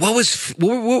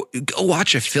 go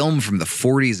watch a film from the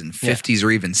 40s and 50s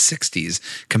or even 60s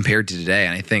compared to today.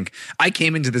 And I think I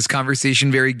came into this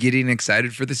conversation very giddy and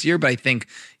excited for this year, but I think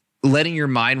letting your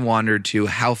mind wander to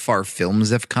how far films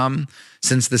have come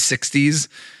since the 60s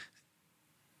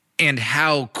and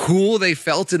how cool they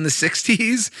felt in the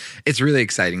 60s, it's really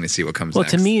exciting to see what comes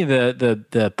next. Well, to me,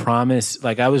 the promise,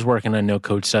 like I was working on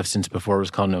no-code stuff since before it was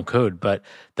called no-code, but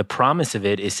the promise of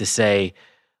it is to say,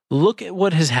 look at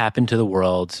what has happened to the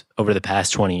world over the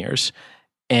past 20 years.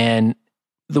 And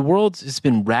the world has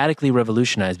been radically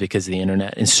revolutionized because of the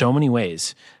internet in so many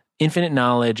ways. Infinite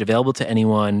knowledge available to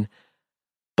anyone,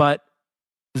 but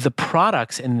the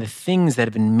products and the things that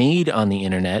have been made on the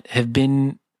internet have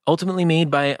been ultimately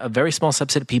made by a very small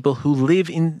subset of people who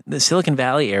live in the Silicon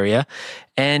Valley area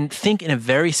and think in a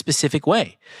very specific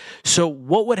way. So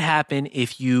what would happen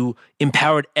if you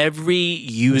empowered every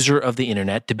user of the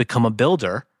internet to become a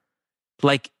builder?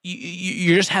 Like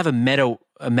you just have a meta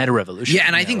revolution. Yeah,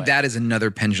 and I think that is another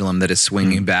pendulum that is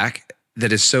swinging back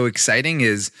that is so exciting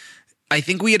is I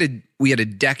think we had a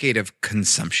decade of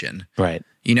consumption. Right.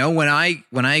 When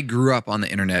I grew up on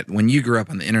the internet, when you grew up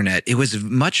on the internet, it was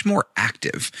much more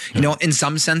active. In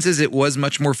some senses, it was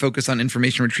much more focused on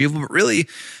information retrieval, but really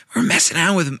we're messing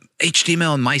around with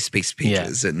HTML and MySpace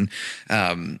pages.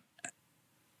 Yeah. And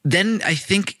then I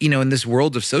think, in this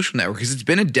world of social networks, it's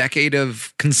been a decade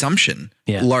of consumption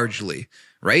largely,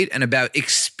 right? And about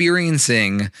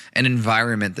experiencing an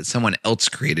environment that someone else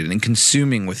created and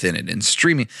consuming within it and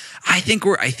streaming. I think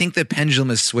the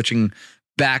pendulum is switching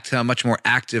back to a much more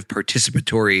active,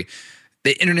 participatory.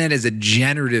 The internet is a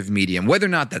generative medium, whether or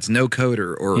not that's no code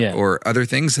or other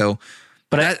things. So,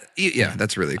 but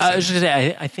that's really exciting. I was just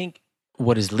gonna say, I think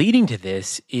what is leading to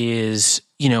this is,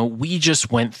 we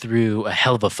just went through a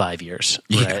hell of a 5 years,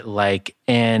 right?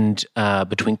 And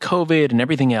between COVID and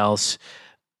everything else,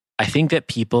 I think that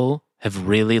people have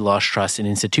really lost trust in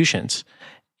institutions.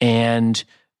 And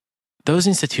those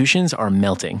institutions are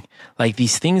melting. Like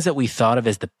these things that we thought of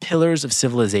as the pillars of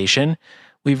civilization,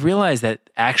 we've realized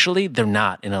that actually they're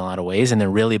not in a lot of ways, and they're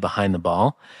really behind the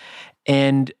ball.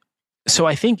 And so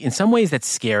I think in some ways that's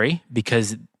scary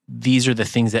because these are the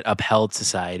things that upheld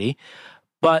society.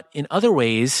 But in other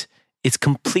ways, it's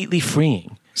completely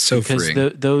freeing. So because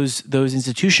freeing. those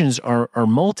institutions are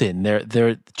molten.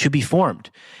 They're to be formed.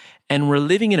 And we're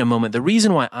living in a moment. The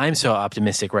reason why I'm so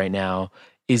optimistic right now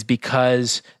is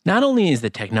because not only is the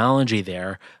technology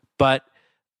there, but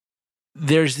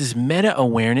there's this meta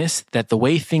awareness that the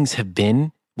way things have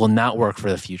been will not work for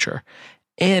the future.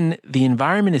 And the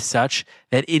environment is such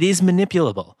that it is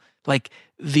manipulable. Like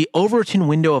the Overton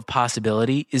window of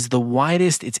possibility is the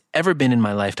widest it's ever been in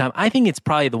my lifetime. I think it's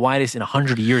probably the widest in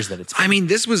 100 years that it's been. I mean,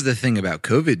 this was the thing about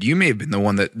COVID. You may have been the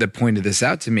one that pointed this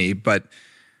out to me, but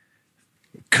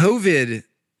COVID,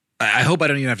 I hope I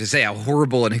don't even have to say how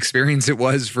horrible an experience it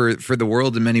was for the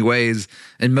world in many ways,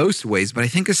 in most ways. But I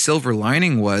think a silver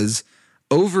lining was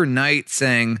overnight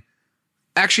saying,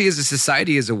 actually, as a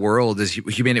society, as a world, as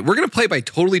humanity, we're going to play by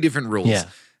totally different rules. Yeah.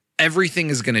 Everything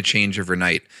is going to change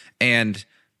overnight. And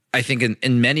I think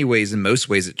in many ways, in most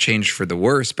ways, it changed for the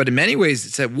worse. But in many ways,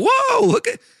 it said, whoa, look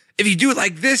at, if you do it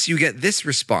like this, you get this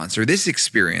response or this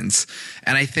experience.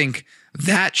 And I think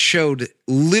that showed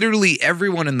literally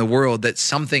everyone in the world that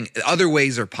other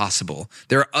ways are possible.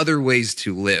 There are other ways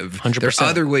to live. 100%. There are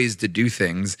other ways to do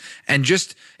things. And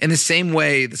just in the same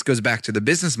way, this goes back to the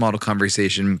business model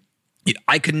conversation,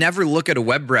 I could never look at a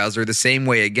web browser the same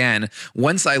way again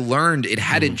once I learned it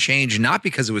hadn't changed, not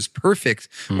because it was perfect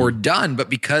or done, but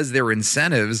because there were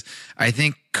incentives. I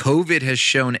think COVID has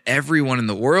shown everyone in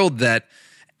the world that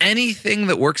anything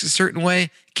that works a certain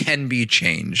way can be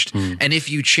changed. And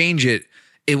if you change it,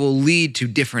 it will lead to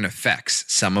different effects,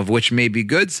 some of which may be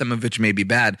good, some of which may be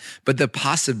bad. But the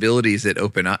possibilities it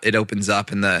opens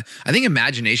up, and I think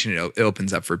imagination it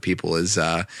opens up for people is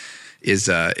really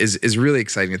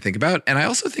exciting to think about. And I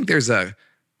also think there's a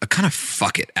kind of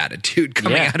fuck it attitude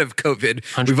coming out of COVID.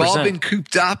 100%. We've all been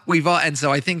cooped up. And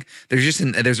so I think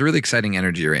there's a really exciting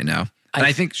energy right now. And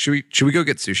I think should we go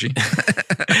get sushi?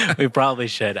 We probably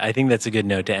should. I think that's a good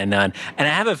note to end on. And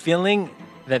I have a feeling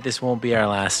that this won't be our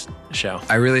last show.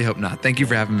 I really hope not. Thank you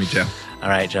for having me, Joe. All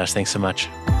right, Josh, thanks so much.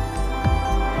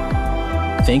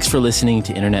 Thanks for listening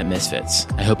to Internet Misfits.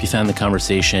 I hope you found the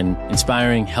conversation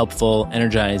inspiring, helpful,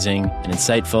 energizing, and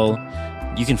insightful.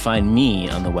 You can find me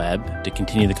on the web to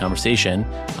continue the conversation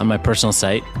on my personal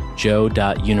site,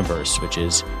 joe.universe, which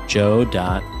is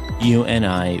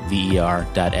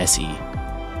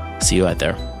joe.univer.se. See you out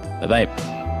there. Bye-bye.